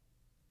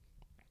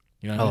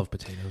 You know what I mean? love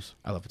potatoes.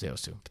 I love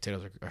potatoes too.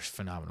 Potatoes are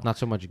phenomenal. Not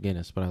so much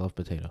Guinness, but I love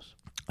potatoes.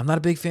 I'm not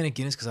a big fan of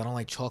Guinness because I don't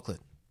like chocolate.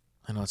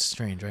 I know it's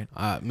strange, right?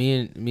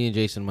 Me and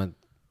Jason went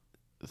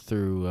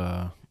through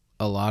a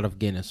lot of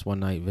Guinness one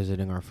night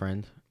visiting our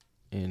friend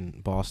in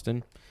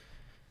Boston.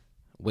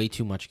 Way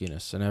too much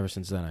Guinness, and ever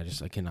since then,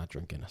 I cannot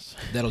drink Guinness.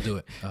 That'll do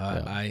it.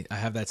 I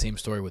have that same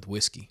story with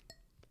whiskey.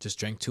 Just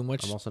drank too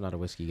much. I'm also not a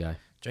whiskey guy.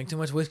 Drank too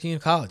much whiskey in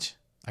college.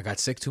 I got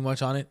sick too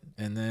much on it,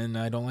 and then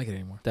I don't like it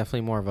anymore.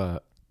 Definitely more of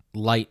a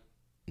light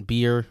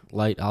beer,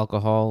 light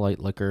alcohol, light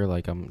liquor.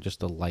 Like I'm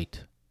just a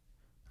light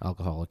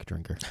alcoholic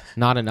drinker.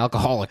 Not an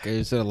alcoholic.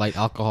 It's a light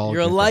alcoholic.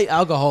 You're a light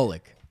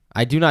alcoholic.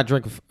 I do not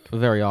drink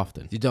very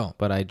often. You don't?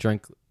 But I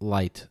drink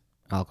light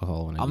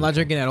alcohol when I'm not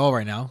drinking at all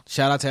right now.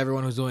 Shout out to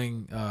everyone who's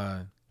doing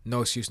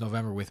No Excuse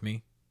November with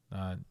me.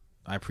 I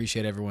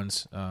appreciate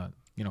everyone's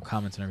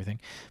comments and everything.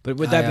 But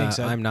with that being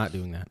said, I'm not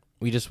doing that.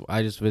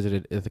 I just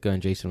visited Ithaca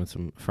and Jason with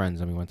some friends,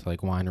 and we went to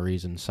like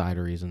wineries and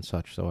cideries and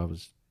such. So I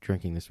was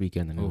drinking this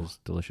weekend, and it was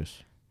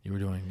delicious. You were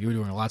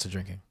doing lots of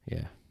drinking.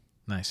 Yeah.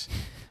 Nice.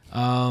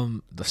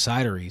 The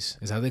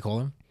cideries, is that what they call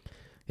them?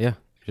 Yeah,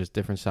 just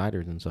different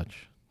ciders and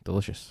such.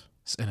 Delicious.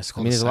 And it's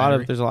called there's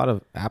a lot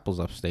of apples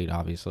upstate,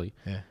 obviously.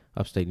 Yeah.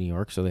 Upstate New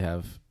York, so they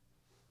have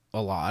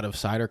a lot of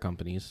cider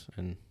companies,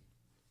 and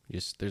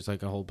there's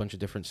like a whole bunch of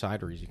different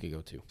cideries you could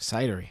go to.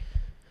 Cidery.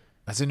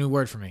 That's a new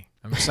word for me.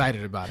 I'm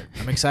excited about it.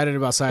 I'm excited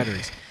about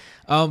cideries.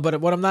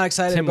 But what I'm not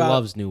excited Tim about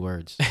loves new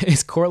words.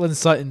 is Cortland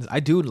Sutton's. I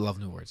do love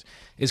new words.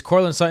 Is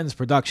Cortland Sutton's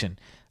production.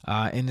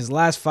 In his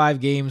last 5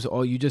 games,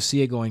 you just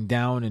see it going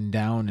down and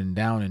down and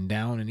down and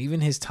down, and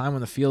even his time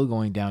on the field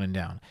going down and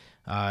down.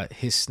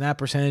 His snap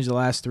percentage the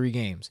last 3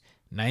 games,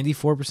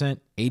 94%,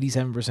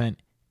 87%,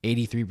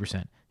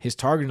 83%. His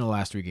target in the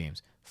last 3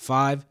 games,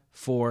 5,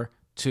 4,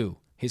 2.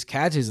 His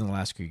catches in the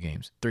last 3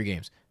 games,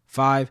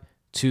 5,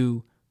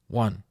 2,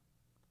 1.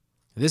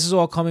 This is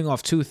all coming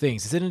off 2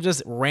 things. It didn't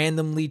just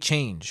randomly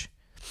change.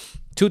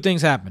 2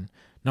 things happened.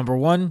 Number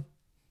 1,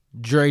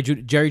 Jerry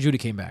Jeudy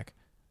came back.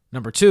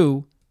 Number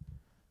 2,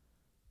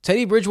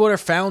 Teddy Bridgewater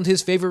found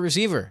his favorite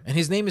receiver, and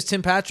his name is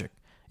Tim Patrick.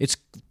 It's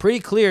pretty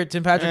clear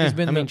Tim Patrick has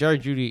been... Jerry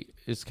Jeudy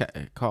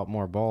caught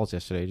more balls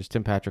yesterday. Just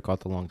Tim Patrick caught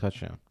the long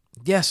touchdown.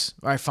 Yes.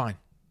 All right, fine.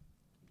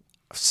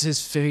 It's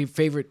his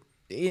favorite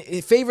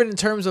in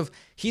terms of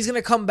he's going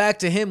to come back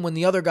to him when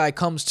the other guy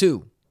comes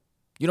too.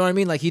 You know what I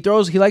mean? Like he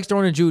likes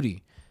throwing to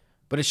Jeudy,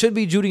 but it should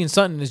be Jeudy and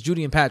Sutton. It's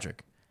Jeudy and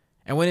Patrick.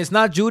 And when it's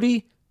not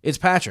Jeudy, it's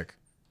Patrick.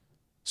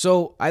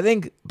 So I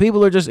think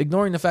people are just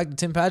ignoring the fact that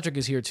Tim Patrick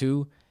is here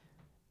too.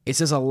 It's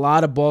just a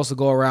lot of balls to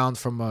go around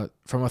from a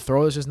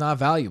throw that's just not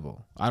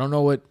valuable. I don't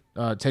know what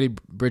Teddy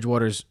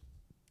Bridgewater's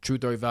true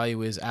throw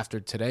value is after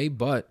today,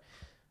 but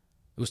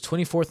it was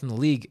 24th in the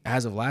league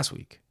as of last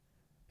week.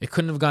 It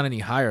couldn't have gone any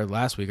higher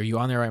last week. Are you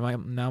on there right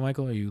now,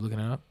 Michael? Are you looking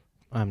it up?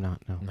 I'm not.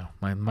 No. No,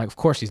 Mike. Of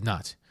course he's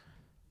not.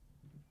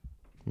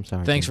 I'm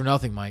sorry. Thanks for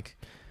nothing, Mike.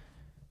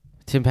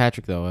 Tim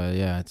Patrick, though,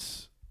 I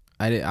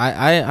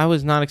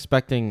was not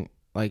expecting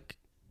I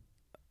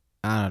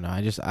don't know.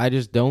 I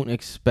just don't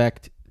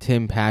expect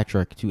Tim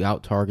Patrick to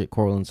out target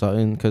Cortland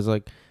Sutton because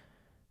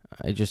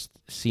it just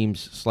seems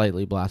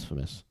slightly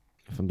blasphemous.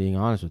 If I'm being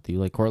honest with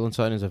you, Cortland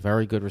Sutton is a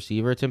very good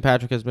receiver. Tim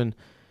Patrick has been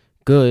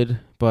good,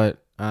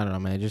 but I don't know,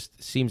 man. It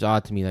just seems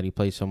odd to me that he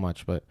plays so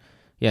much. But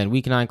yeah, in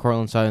Week 9,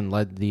 Cortland Sutton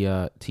led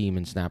the team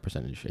in snap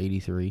percentage,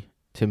 83.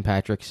 Tim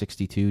Patrick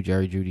 62,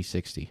 Jerry Jeudy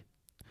 60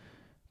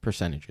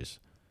 percentages.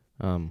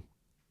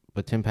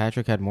 But Tim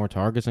Patrick had more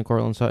targets than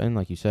Cortland Sutton,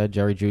 like you said.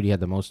 Jerry Jeudy had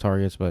the most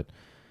targets, but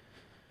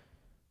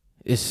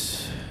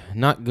it's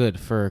not good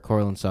for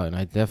Cortland Sutton.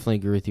 I definitely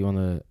agree with you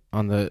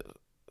on the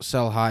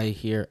sell high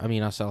here. I mean,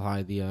 not sell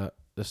high, the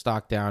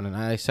stock down. And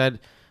I said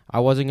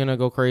I wasn't gonna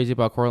go crazy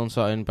about Cortland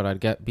Sutton, but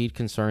I'd be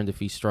concerned if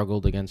he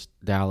struggled against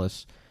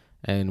Dallas,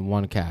 and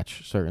 1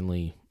 catch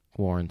certainly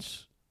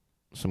warrants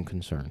some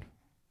concern.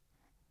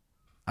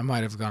 I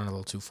might have gone a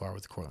little too far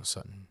with Cortland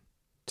Sutton,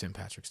 Tim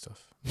Patrick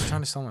stuff. I'm just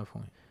trying to sell my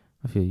point.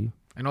 I feel you.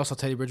 And also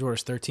Teddy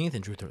Bridgewater's 13th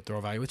in true throw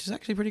value, which is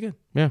actually pretty good.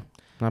 Yeah,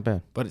 not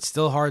bad. But it's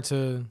still hard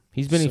to.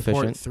 He's been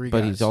support efficient, 3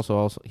 but guys.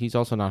 he's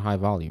also not high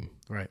volume.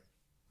 Right.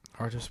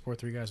 Hard to support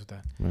 3 guys with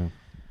that. Yeah.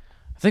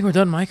 I think we're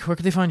done, Mike. Where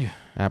can they find you?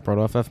 At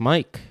BrotoFF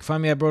Mike. You can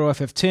find me at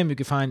BrotoFF Tim. You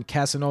can find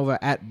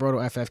Casanova at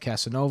BrotoFF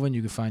Casanova. And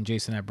you can find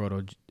Jason at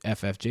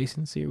BrotoFF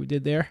Jason. See what we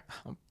did there?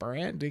 I'm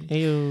branding.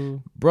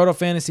 Heyo.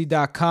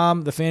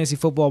 BrotoFantasy.com, the Fantasy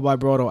Football by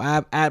Broto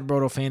app, at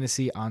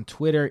BrotoFantasy on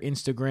Twitter,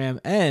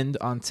 Instagram, and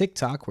on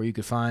TikTok, where you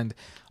can find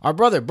our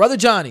brother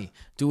Johnny,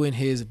 doing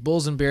his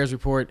Bulls and Bears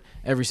report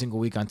every single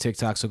week on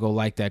TikTok. So go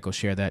like that, go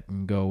share that,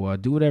 and go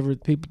do whatever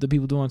the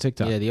people do on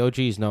TikTok. Yeah, the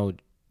OGs know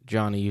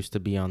Johnny used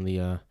to be on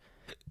the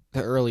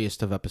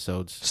earliest of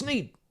episodes.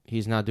 Sneed.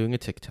 He's now doing a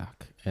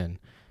TikTok, and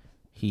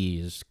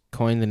he's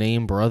coined the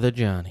name Brother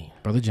Johnny.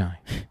 Brother Johnny.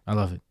 I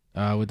love it.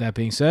 With that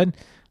being said,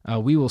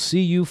 we will see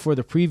you for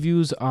the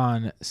previews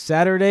on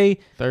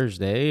Saturday.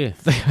 Thursday.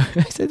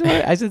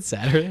 I said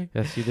Saturday.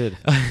 Yes, you did.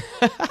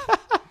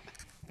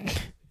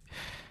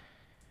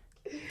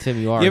 Tim,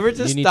 you are. You ever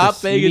just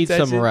stop paying attention? You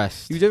need some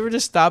rest. You ever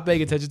just stop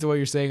paying attention to what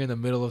you're saying in the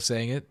middle of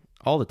saying it?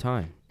 All the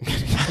time.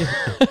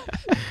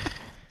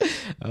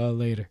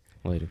 Later.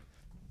 Later.